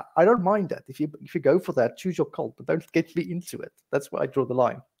way, I don't mind that. If you go for that, choose your cult, but don't get me into it. That's where I draw the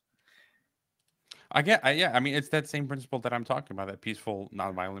line. I mean, it's that same principle that I'm talking about, that peaceful,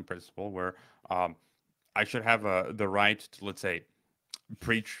 nonviolent principle, where I should have the right to, let's say,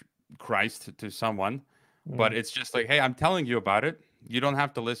 preach Christ to someone. But it's just like, hey, I'm telling you about it. You don't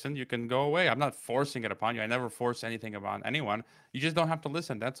have to listen. You can go away. I'm not forcing it upon you. I never force anything upon anyone. You just don't have to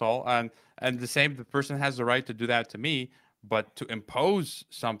listen. That's all. And the person has the right to do that to me, but to impose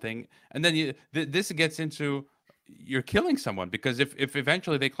something, and then this gets into you're killing someone, because if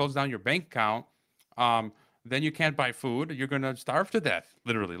eventually they close down your bank account, then you can't buy food. You're gonna starve to death,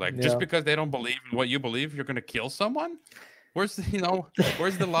 literally. Like just because they don't believe in what you believe, you're gonna kill someone. Where's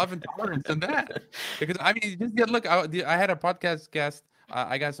the love and tolerance in that? Because I mean, look. I had a podcast guest.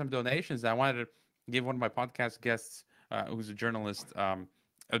 I got some donations. I wanted to give one of my podcast guests, who's a journalist,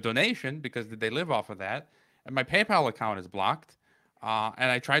 a donation because they live off of that. And my PayPal account is blocked. And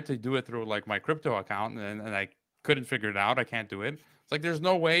I tried to do it through like my crypto account, and I couldn't figure it out. I can't do it. It's like there's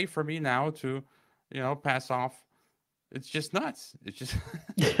no way for me now to, pass off. It's just nuts. It's just.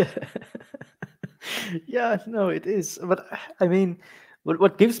 Yeah, no, it is. But I mean,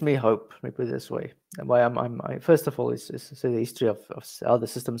 what gives me hope, let me put it this way, and why I first of all is the history of how the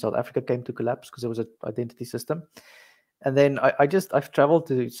system in South Africa came to collapse, because it was an identity system. And then I've traveled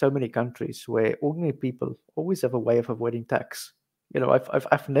to so many countries where ordinary people always have a way of avoiding tax.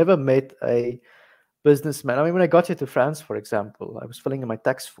 I've never met a businessman. I mean, when I got here to France, for example, I was filling in my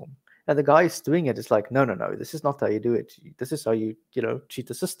tax form, and the guy is doing it. It's like, no, this is not how you do it. This is how you cheat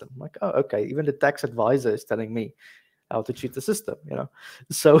the system. I'm like, oh, okay. Even the tax advisor is telling me how to cheat the system.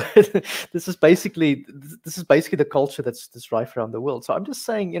 So this is basically the culture that's rife around the world. So I'm just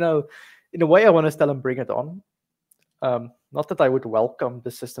saying, in a way, I want to tell them, bring it on. Not that I would welcome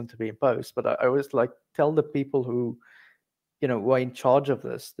the system to be imposed, but I always like tell the people who are in charge of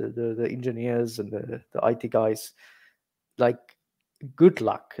this, the engineers and the IT guys, like, good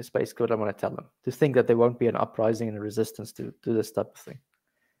luck is basically what I want to tell them. To think that there won't be an uprising and a resistance to this type of thing.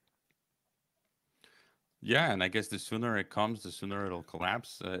 Yeah, and I guess the sooner it comes, the sooner it'll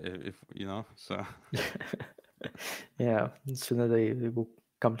collapse. If so. Yeah, the sooner they will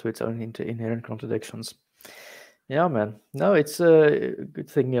come to its own inherent contradictions. Yeah, man. No, it's a good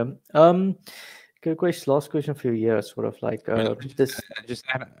thing. Yeah. Good question. Last question for you here, sort of like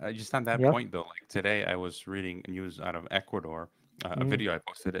just on that point though. Like today, I was reading news out of Ecuador. A video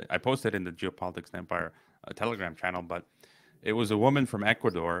I posted in the Geopolitics and Empire Telegram channel, but it was a woman from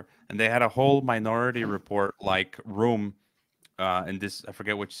Ecuador, and they had a whole Minority Report like room in this, I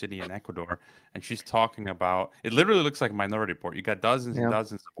forget which city in Ecuador, and she's talking about, it literally looks like a Minority Report. You got dozens and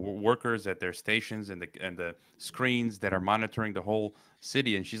dozens of workers at their stations and the screens that are monitoring the whole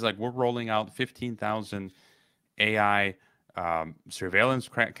city, and she's like, we're rolling out 15,000 AI surveillance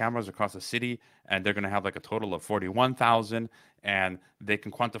cameras across the city, and they're going to have like a total of 41,000, and they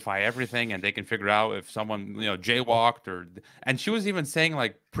can quantify everything, and they can figure out if someone jaywalked, and she was even saying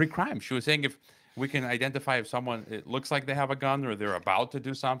like pre-crime. She was saying if we can identify if someone, it looks like they have a gun or they're about to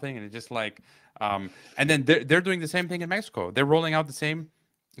do something, and it's just like and then they're doing the same thing in Mexico. They're rolling out the same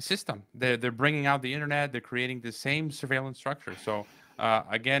system. They're bringing out the internet. They're creating the same surveillance structure. So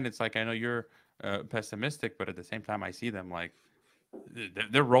again, it's like, I know you're pessimistic, but at the same time, I see them like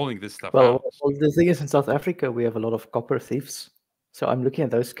They're rolling this stuff Well, out. well, the thing is, in South Africa, we have a lot of copper thieves. So I'm looking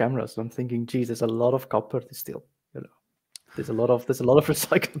at those cameras. I'm thinking, geez, there's a lot of copper to steal. You know, there's a lot of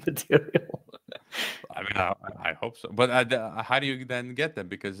recycled material. I mean, I hope so. But how do you then get them?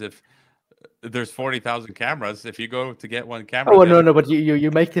 Because if there's 40,000 cameras, if you go to get one camera, Oh well, the other no, but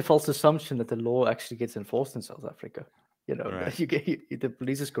you make the false assumption that the law actually gets enforced in South Africa. You know, right. the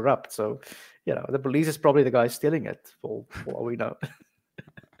police is corrupt, so the police is probably the guy stealing it for all we know.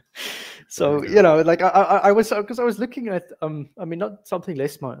 So Exactly. like I was, because I was looking at I mean, not something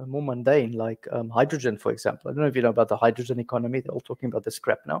more mundane, like hydrogen, for example. I don't know if you know about the hydrogen economy. They're all talking about this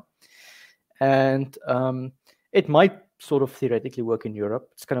crap now, and it might sort of theoretically work in Europe.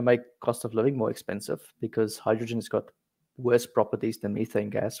 It's going to make cost of living more expensive because hydrogen has got worse properties than methane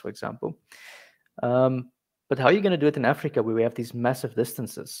gas, for example. But how are you going to do it in Africa, where we have these massive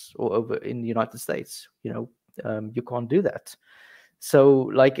distances, or over in the United States? You can't do that. So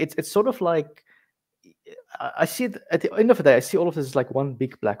like it's sort of like, I see it at the end of the day. I see all of this as like one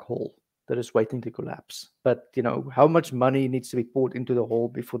big black hole that is waiting to collapse. But how much money needs to be poured into the hole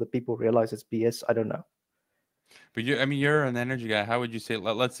before the people realize it's BS? I don't know. But I mean, you're an energy guy. How would you say?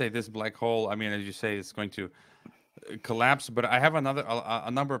 Let's say this black hole. I mean, as you say, it's going to collapse. But I have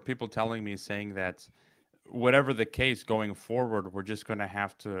a number of people telling me, saying that whatever the case going forward, we're just going to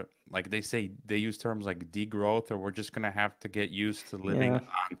have to, like they say, they use terms like degrowth, or we're just going to have to get used to living Yeah.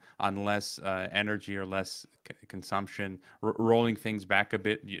 on less energy or less consumption, rolling things back a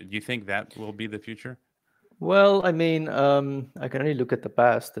bit. Do you think that will be the future? Well, I mean, I can only look at the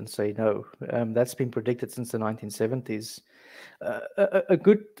past and say no. That's been predicted since the 1970s. A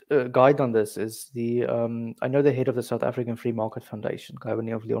good guide on this is I know the head of the South African Free Market Foundation, Guy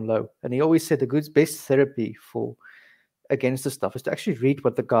Leon Low, and he always said the best therapy for against this stuff is to actually read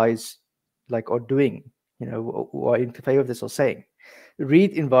what the guys like are doing, who are in favor of this, are saying.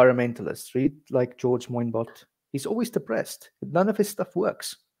 Read environmentalists, read like George Moinbot. He's always depressed. None of his stuff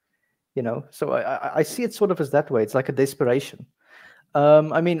works. So I see it sort of as that way. It's like a desperation.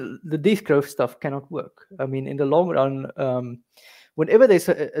 I mean, the degrowth stuff cannot work. I mean, in the long run, whenever there's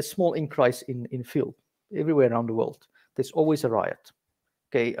a small increase in fuel everywhere around the world, there's always a riot.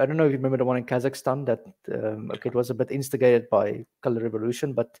 Okay, I don't know if you remember the one in Kazakhstan that it was a bit instigated by color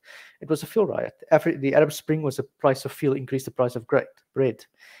revolution, but it was a fuel riot. The Arab Spring was the price of fuel increased the price of bread,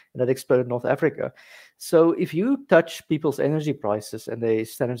 and that exploded North Africa. So if you touch people's energy prices and their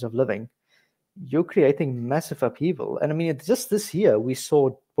standards of living, you're creating massive upheaval. And I mean, just this year we saw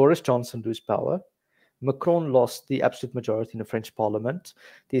Boris Johnson lose power. Macron lost the absolute majority in the French parliament.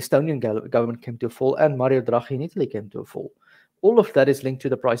 The Estonian government came to a fall, and Mario Draghi in Italy came to a fall. All of that is linked to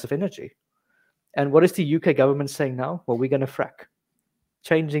the price of energy. And what is the UK government saying now? Well, we're going to frack,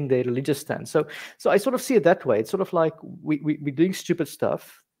 changing their religious stance. So I sort of see it that way. It's sort of like we're doing stupid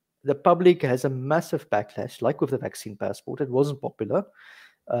stuff. The public has a massive backlash, like with the vaccine passport. It wasn't popular.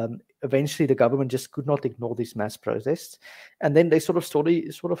 Eventually, the government just could not ignore these mass protests, and then they sort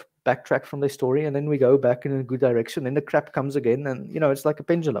of backtrack from their story, and then we go back in a good direction. Then the crap comes again, and it's like a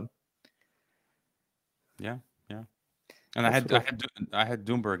pendulum. Yeah, yeah. And I had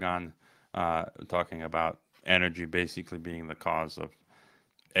Doomberg on talking about energy basically being the cause of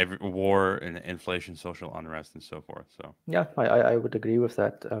every war and inflation, social unrest, and so forth. So yeah, I would agree with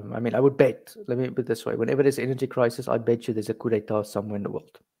that. I mean, I would bet. Let me put it this way: whenever there's energy crisis, I bet you there's a coup d'état somewhere in the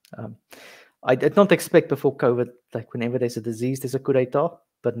world. I did not expect before COVID, like whenever there's a disease, there's a coup d'état.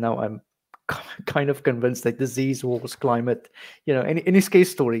 But now I'm kind of convinced that disease, wars, climate, any scare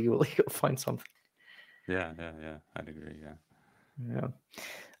story, you'll find something. yeah, I'd agree. Yeah.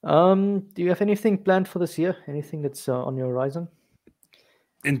 Do you have anything planned for this year? Anything that's on your horizon?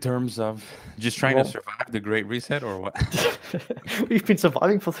 In terms of just trying to survive the Great Reset, or what? We've been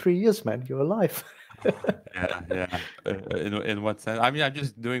surviving for 3 years, man. You're alive. Yeah. In what sense? I mean, I'm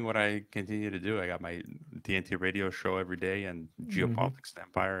just doing what I continue to do. I got my TNT radio show every day, and Geopolitics and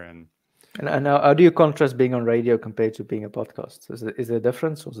Empire, and how do you contrast being on radio compared to being a podcast? Is there a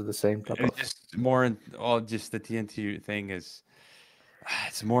difference, or is it the same type it's of? just more. Just the TNT thing is,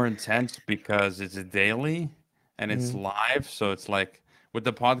 it's more intense because it's a daily and it's live. So it's like with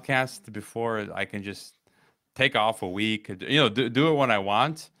the podcast before, I can just take off a week, do it when I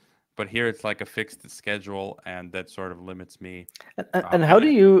want. But here it's like a fixed schedule, and that sort of limits me. And how do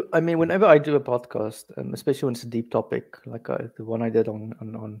you? I mean, whenever I do a podcast, especially when it's a deep topic, like the one I did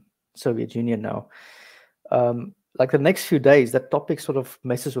on Soviet Union now, like the next few days, that topic sort of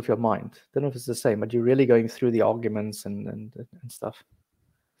messes with your mind. Don't know if it's the same, but you're really going through the arguments and stuff.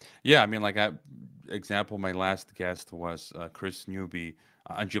 Yeah, I mean, like example, my last guest was Chris Newby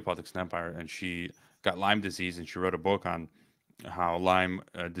on Geopolitics and Empire, and she got Lyme disease, and she wrote a book on how Lyme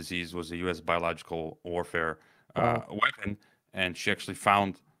disease was a U.S. biological warfare Wow. weapon, and she actually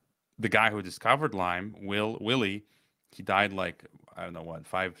found the guy who discovered Lyme, Willie. He died like, I don't know what,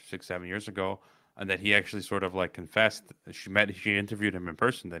 5, 6, 7 years ago, and that he actually sort of like confessed. She interviewed him in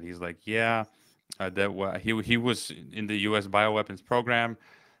person. That he's like, yeah, he was in the U.S. bioweapons program,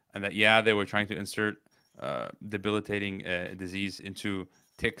 and that yeah, they were trying to insert debilitating disease into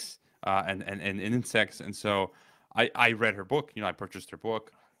ticks and insects. And so I read her book. I purchased her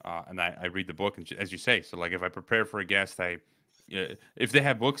book, and I read the book. And as you say, so like if I prepare for a guest, if they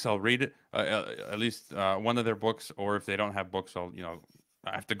have books, I'll read it, at least one of their books. Or if they don't have books, I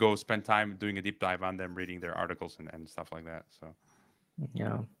have to go spend time doing a deep dive on them, reading their articles and stuff like that. So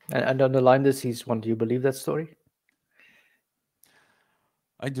Yeah. And on the Lyme disease one, do you believe that story?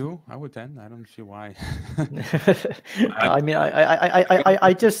 I do. I would tend. I don't see why. I mean,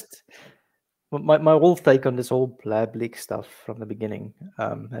 I just my whole take on this whole lab leak stuff from the beginning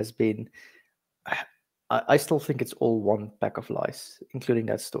has been, I still think it's all one pack of lies, including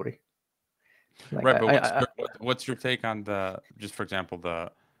that story. Like, Right, but what's your take on just for example,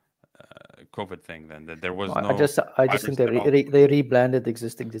 the COVID thing? Then that there was no I just think they rebranded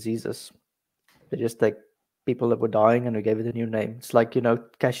existing diseases. They just take people that were dying and we gave it a new name. It's like,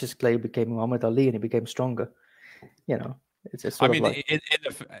 Cassius Clay became Muhammad Ali and he became stronger. It's sort I mean,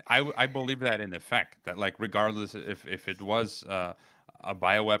 of like, I believe that in effect, that like regardless if it was a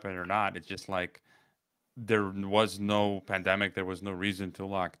bioweapon or not, it's just like there was no pandemic, there was no reason to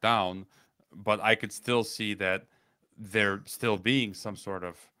lock down, but I could still see that there still being some sort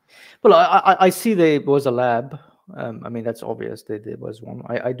of. well, I see there was a lab. I mean, that's obvious. There was one.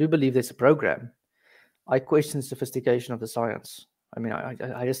 I do believe there's a program. I question sophistication of the science. I mean,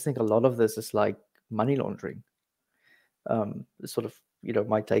 I just think a lot of this is like money laundering. Sort of,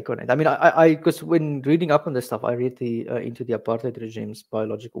 my take on it. I mean, because when reading up on this stuff, I read into the apartheid regime's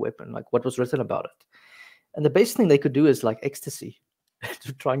biological weapon, like what was written about it. And the best thing they could do is like ecstasy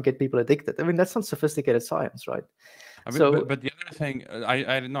to try and get people addicted. I mean, that's not sophisticated science, right? I mean, but the other thing,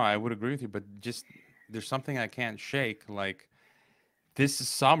 I don't know, I would agree with you, but just there's something I can't shake. Like this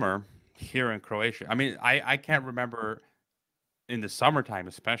summer here in Croatia, I mean, I can't remember in the summertime,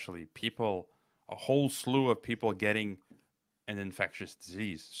 especially a whole slew of people getting an infectious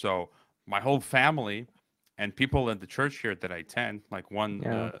disease. So my whole family and people in the church here that I attend, like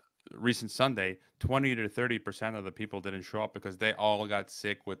one recent Sunday, 20 to 30% of the people didn't show up because they all got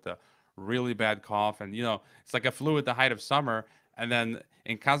sick with the really bad cough. And, it's like a flu at the height of summer. And then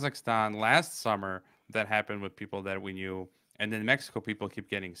in Kazakhstan last summer, that happened with people that we knew. And in Mexico, people keep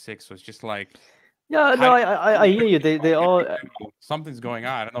getting sick. So it's just like, yeah, no, I hear you. They are. Something's going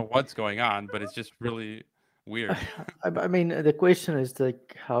on. I don't know what's going on, but it's just really weird. I mean, the question is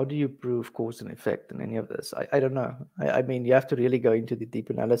like, how do you prove cause and effect in any of this? I don't know. I mean, you have to really go into the deep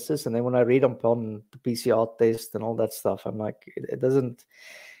analysis. And then when I read upon the PCR test and all that stuff, I'm like, it doesn't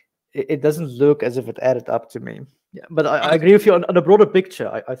look as if it added up to me. Yeah, but I agree with you on a broader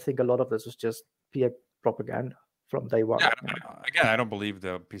picture. I think a lot of this was just PR propaganda from day one. Yeah, again, I don't believe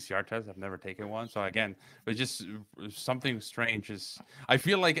the PCR test. I've never taken one. So again, but just something strange is. I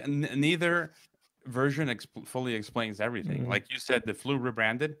feel like neither version fully explains everything. Like you said, the flu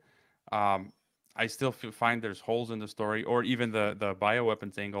rebranded. I still find there's holes in the story, or even the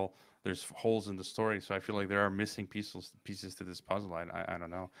bioweapons angle. There's holes in the story, so I feel like there are missing pieces to this puzzle. I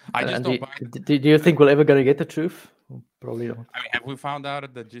don't know. I just don't buy it. Do you think we're ever going to get the truth? Probably not. I mean, have we found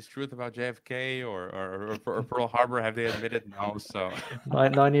out the truth about JFK or Pearl Harbor? Have they admitted? No. So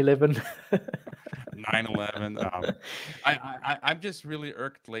 9/11. 9/11. I'm just really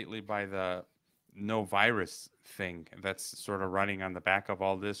irked lately by the no virus thing that's sort of running on the back of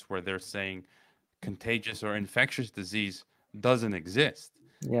all this, where they're saying contagious or infectious disease doesn't exist.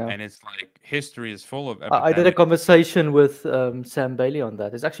 Yeah. And it's like history is full of I did a conversation with Sam Bailey on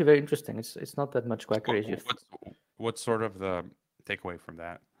that. It's actually very interesting. It's not that much quackery. What's sort of the takeaway from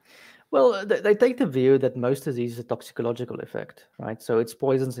that? Well, they take the view that most disease is a toxicological effect, right? So it's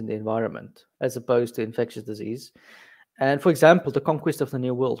poisons in the environment as opposed to infectious disease. And for example, the conquest of the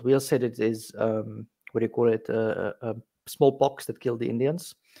New World, we all said it is, what do you call it, smallpox that killed the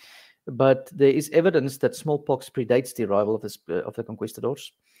Indians. But there is evidence that smallpox predates the arrival of the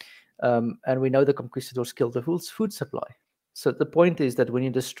conquistadors. And we know the conquistadors killed the food supply. So the point is that when you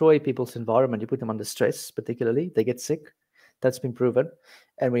destroy people's environment, you put them under stress, particularly, they get sick. That's been proven.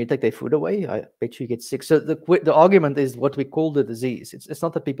 And when you take their food away, I bet you get sick. So the argument is what we call the disease. It's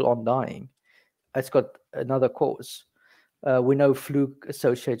not that people aren't dying. It's got another cause. We know flu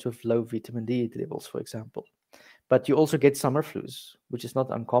associates with low vitamin D levels, for example. but you also get summer flus, which is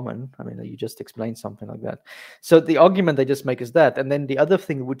not uncommon. I mean, you just explained something like that. So the argument they just make is that. And then the other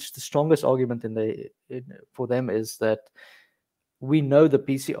thing, which the strongest argument for them is that we know the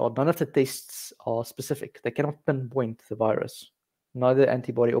PCR, none of the tests are specific. They cannot pinpoint the virus, neither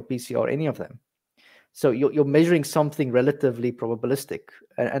antibody or PCR, any of them. So you're measuring something relatively probabilistic,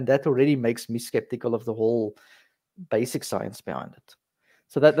 and that already makes me skeptical of the whole basic science behind it.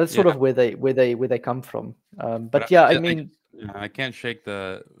 So that's sort of where they come from. But yeah, I mean, I can't shake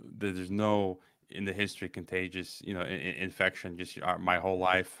there's no in the history contagious infection just my whole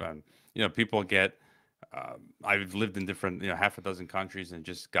life, and people get. I've lived in different, half a dozen countries and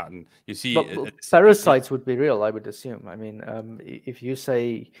just gotten. You see, parasites would be real, I would assume. I mean, if you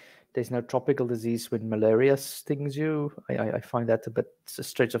say there's no tropical disease when malaria stings you, I find that a bit a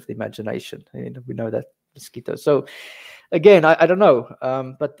stretch of the imagination. I mean, we know that mosquitoes. So again, I don't know,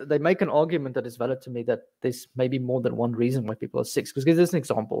 but they make an argument that is valid to me that there's maybe more than one reason why people are sick. Because give this an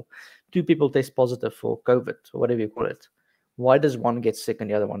example: 2 people test positive for COVID or whatever you call it. Why does one get sick and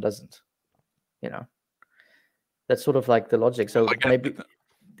the other one doesn't? That's sort of like the logic. So maybe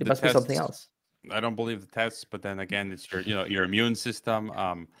there must be something else. I don't believe the tests, but then again, it's your immune system.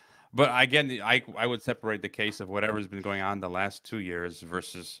 But again, I would separate the case of whatever's been going on the last 2 years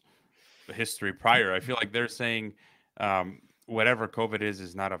versus the history prior. I feel like they're saying whatever COVID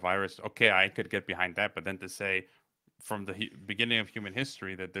is not a virus. Okay, I could get behind that, but then to say from the beginning of human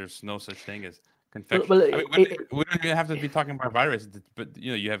history that there's no such thing as confection. Well, we don't even have to be talking about virus, but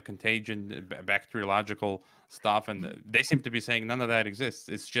you have contagion, bacteriological stuff, and they seem to be saying none of that exists.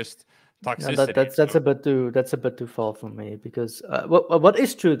 It's just toxicity. That's a bit too far for me, because what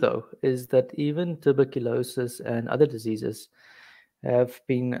is true though is that even tuberculosis and other diseases have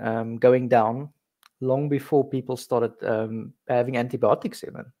been going down long before people started having antibiotics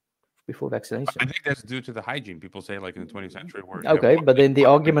even. Before vaccination. I think that's due to the hygiene. People say, like in the 20th century, where okay, but then the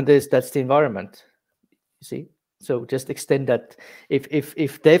argument is that's the environment. You see, so just extend that.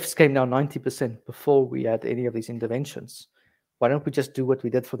 If deaths came down 90% before we had any of these interventions, why don't we just do what we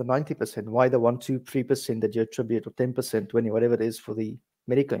did for the 90%? Why the 1, 2, 3% that you attribute, or 10%, 20, whatever it is, for the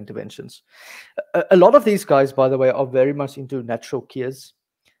medical interventions? A lot of these guys, by the way, are very much into natural cures,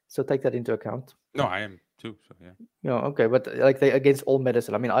 so take that into account. No, I am too. So yeah. Okay, but like they against all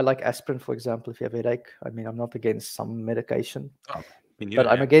medicine. I mean, I like aspirin, for example, if you have a headache. I mean, I'm not against some medication, but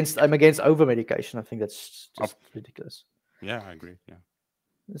I'm against over medication. I think that's just ridiculous. Yeah, I agree. Yeah.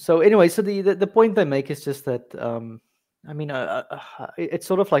 So anyway, so the point they make is just that I mean, it's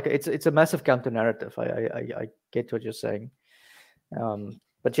sort of like it's a massive counter narrative. I get what you're saying,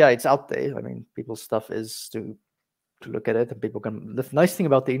 but yeah, it's out there. I mean, people's stuff is to look at it, and people can. The nice thing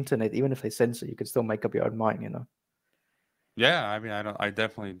about the internet, even if they censor, you can still make up your own mind. Yeah, I mean, I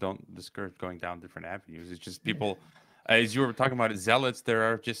definitely don't discourage going down different avenues. It's just people, as you were talking about zealots, there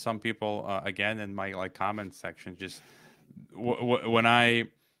are just some people again in my comment section, just when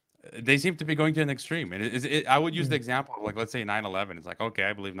they seem to be going to an extreme. And I would use the example of, like, let's say 9/11. It's like, okay,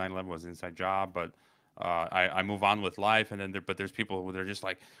 I believe 9/11 was an inside job, but I move on with life. And then there's people who they're just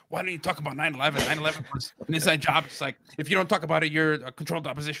like, why don't you talk about 9/11? 9/11 was an inside job. It's like, if you don't talk about it, you're a controlled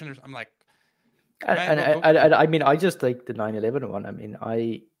opposition. I'm like, I mean, I just take the 9/11 one. I mean,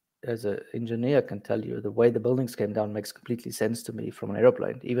 I, as an engineer, can tell you the way the buildings came down makes completely sense to me from an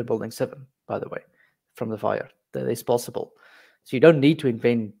airplane, even Building 7, by the way, from the fire. That is possible. So you don't need to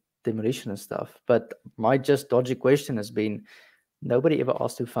invent demolition and stuff. But my just dodgy question has been, nobody ever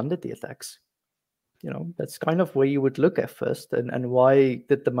asked who funded the attacks. That's kind of where you would look at first. And why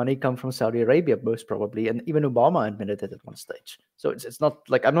did the money come from Saudi Arabia, most probably? And even Obama admitted it at one stage. So it's not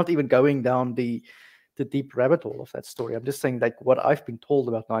like I'm not even going down the deep rabbit hole of that story. I'm just saying, like, what I've been told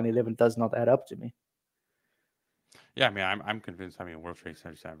about 9/11 does not add up to me. Yeah, I mean, I'm convinced. I mean, World Trade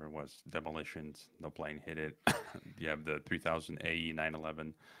Center 7 was demolitions. No plane hit it. You have the 3000 AE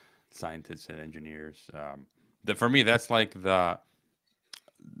 9/11 scientists and engineers. For me, that's like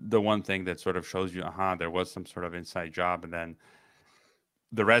the one thing that sort of shows you, there was some sort of inside job, and then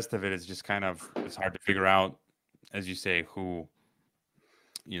the rest of it is just kind of, it's hard to figure out, as you say, who's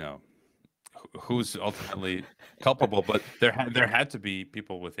ultimately culpable. But there had to be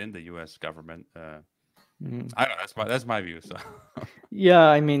people within the U.S. government. I don't know. That's my view. So yeah,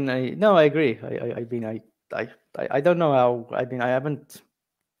 I mean, I agree. I mean, I don't know how. I mean, I haven't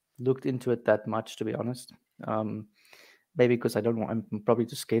looked into it that much, to be honest. Maybe because I don't want. I'm probably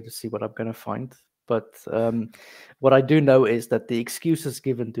too scared to see what I'm going to find. But what I do know is that the excuses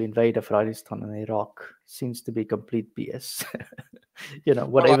given to invade Afghanistan and Iraq seems to be complete BS.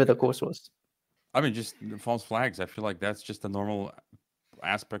 Whatever the cause was. I mean, just false flags. I feel like that's just a normal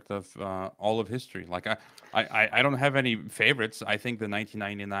aspect of all of history. Like I don't have any favorites. I think the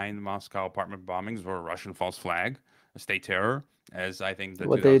 1999 Moscow apartment bombings were a Russian false flag, a state terror, as I think the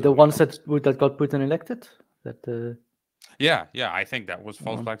What the 2001. ones that got Putin elected? That Yeah, I think that was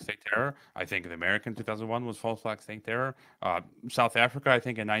false um, flag state terror. I think the American 2001 was false flag state terror. South Africa, I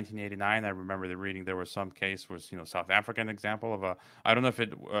think in 1989, I remember the reading there was some case was South African example of a. I don't know if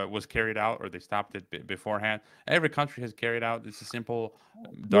it was carried out or they stopped it beforehand. Every country has carried out. It's a simple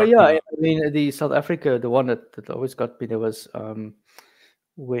no, yeah, darkening. I mean the South Africa, the one that always got me there was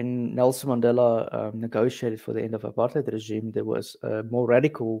when Nelson Mandela negotiated for the end of apartheid regime. There was a more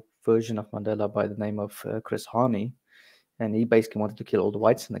radical version of Mandela by the name of Chris Hani, and he basically wanted to kill all the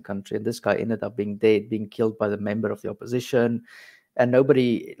whites in the country. And this guy ended up being dead, being killed by the member of the opposition. And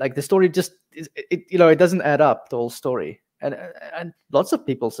nobody, like, the story just it doesn't add up, the whole story. And lots of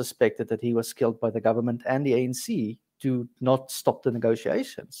people suspected that he was killed by the government and the ANC to not stop the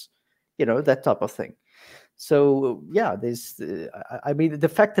negotiations, that type of thing. So yeah, there's I mean, the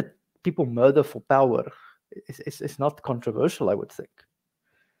fact that people murder for power is not controversial, I would think.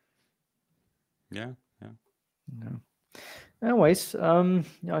 Yeah. No. Anyways, yeah,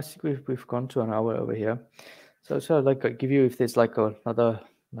 I think we've gone to an hour over here. So like, I give you, if there's like another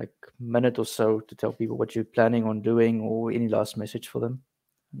like minute or so to tell people what you're planning on doing or any last message for them,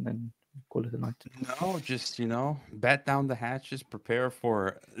 and then call it a night. No, just bat down the hatches, prepare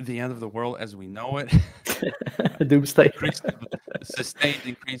for the end of the world as we know it. Doomsday. Sustained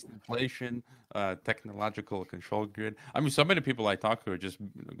increased inflation, technological control grid. I mean, so many people I talk to are just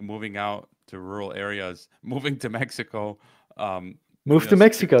moving out to rural areas, moving to Mexico. Move to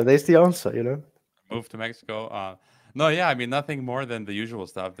Mexico. There's the answer, Move to Mexico. No, yeah, I mean, nothing more than the usual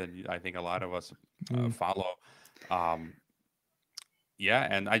stuff that I think a lot of us follow. Yeah,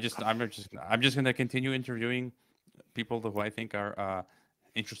 and I'm just going to continue interviewing people who I think are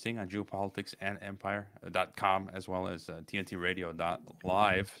interesting on geopolitics and empire.com, as well as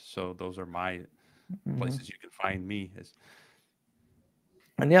tntradio.live. So those are my places you can find me.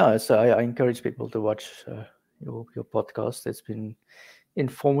 And yeah, so I encourage people to watch your podcast. It's been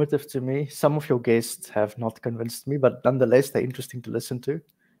informative to me. Some of your guests have not convinced me, but nonetheless, they're interesting to listen to.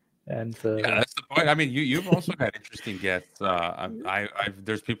 And yeah, that's the point. I mean, you've also got interesting guests.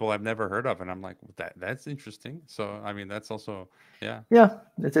 There's people I've never heard of, and I'm like, that's interesting. So I mean, that's also yeah.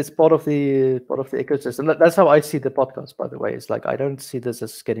 It's part of the ecosystem. That's how I see the podcast. By the way, it's like I don't see this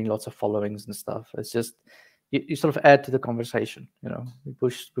as getting lots of followings and stuff. It's just you sort of add to the conversation. You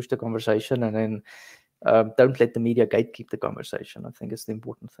push the conversation, and then don't let the media gatekeep the conversation. I think it's the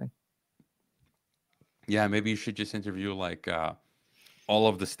important thing. Yeah, maybe you should just interview like all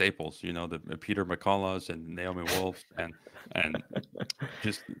of the staples, the Peter McCulloughs and Naomi Wolf, and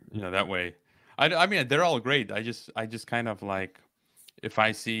just that way. I mean, they're all great. I just kind of like, if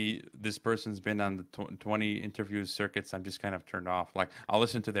I see this person's been on the 20 interview circuits, I'm just kind of turned off. Like, I'll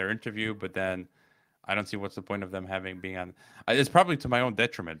listen to their interview, but then I don't see what's the point of them being on. It's probably to my own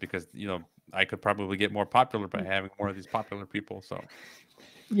detriment, because I could probably get more popular by having more of these popular people. So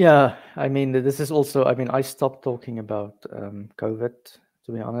yeah, I mean, this is also, I mean, I stopped talking about COVID,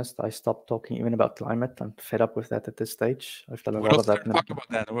 to be honest. I stopped talking even about climate. I'm fed up with that at this stage. I've done a lot of that. Talk about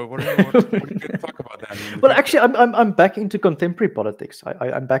that. What are you going to talk about that? Well, actually, I'm back into contemporary politics.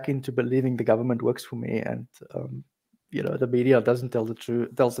 I'm back into believing the government works for me, and the media doesnn't tells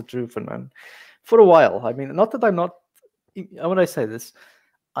the truth, and for a while, I mean, not that I'm not. When I say this,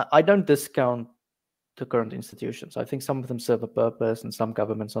 I don't discount the current institutions. I think some of them serve a purpose, and some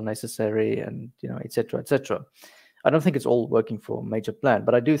governments are necessary, and et cetera, et cetera. I don't think it's all working for a major plan,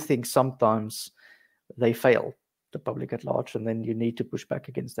 but I do think sometimes they fail the public at large, and then you need to push back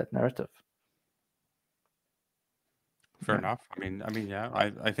against that narrative. Fair enough. I mean, yeah,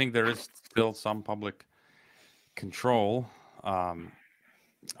 I think there is still some public control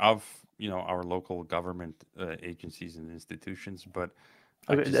of our local government agencies and institutions, but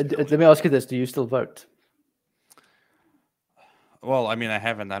let me ask you this: do you still vote? Well, I mean, I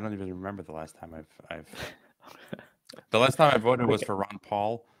haven't. I don't even remember the last time I've. The last time I voted was for Ron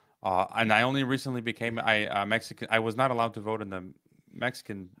Paul, and I only recently became Mexican. I was not allowed to vote in the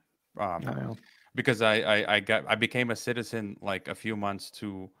Mexican because I became a citizen like a few months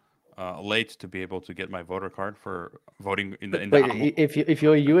too late to be able to get my voter card for voting in the. Wait, if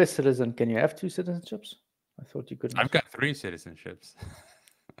you're a U.S. citizen, can you have 2 citizenships? I thought you couldn't. I've got 3 citizenships.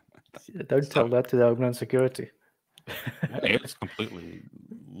 Don't tell that to the Homeland Security. It's completely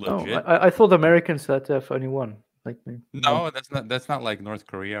legit. I thought Americans had to have only 1. Like me. No, that's not like North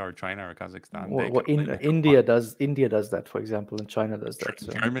Korea or China or Kazakhstan. Well, India does that, for example, and China does that.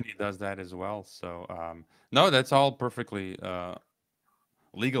 So. Germany does that as well. So no, that's all perfectly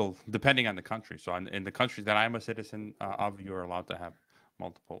legal, depending on the country. So in the country that I'm a citizen of, you're allowed to have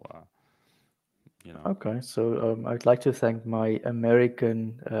multiple, you know. Okay, so I'd like to thank my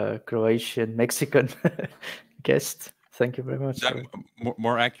American, Croatian, Mexican guest. Thank you very much.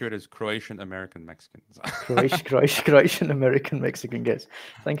 More accurate is Croatian American Mexicans. Croatian American Mexican guest.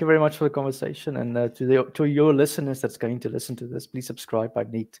 Thank you very much for the conversation, and to your listeners that's going to listen to this, please subscribe. I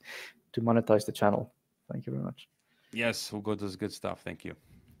need to monetize the channel. Thank you very much. Yes, Hugo does good stuff. Thank you.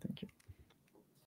 Thank you.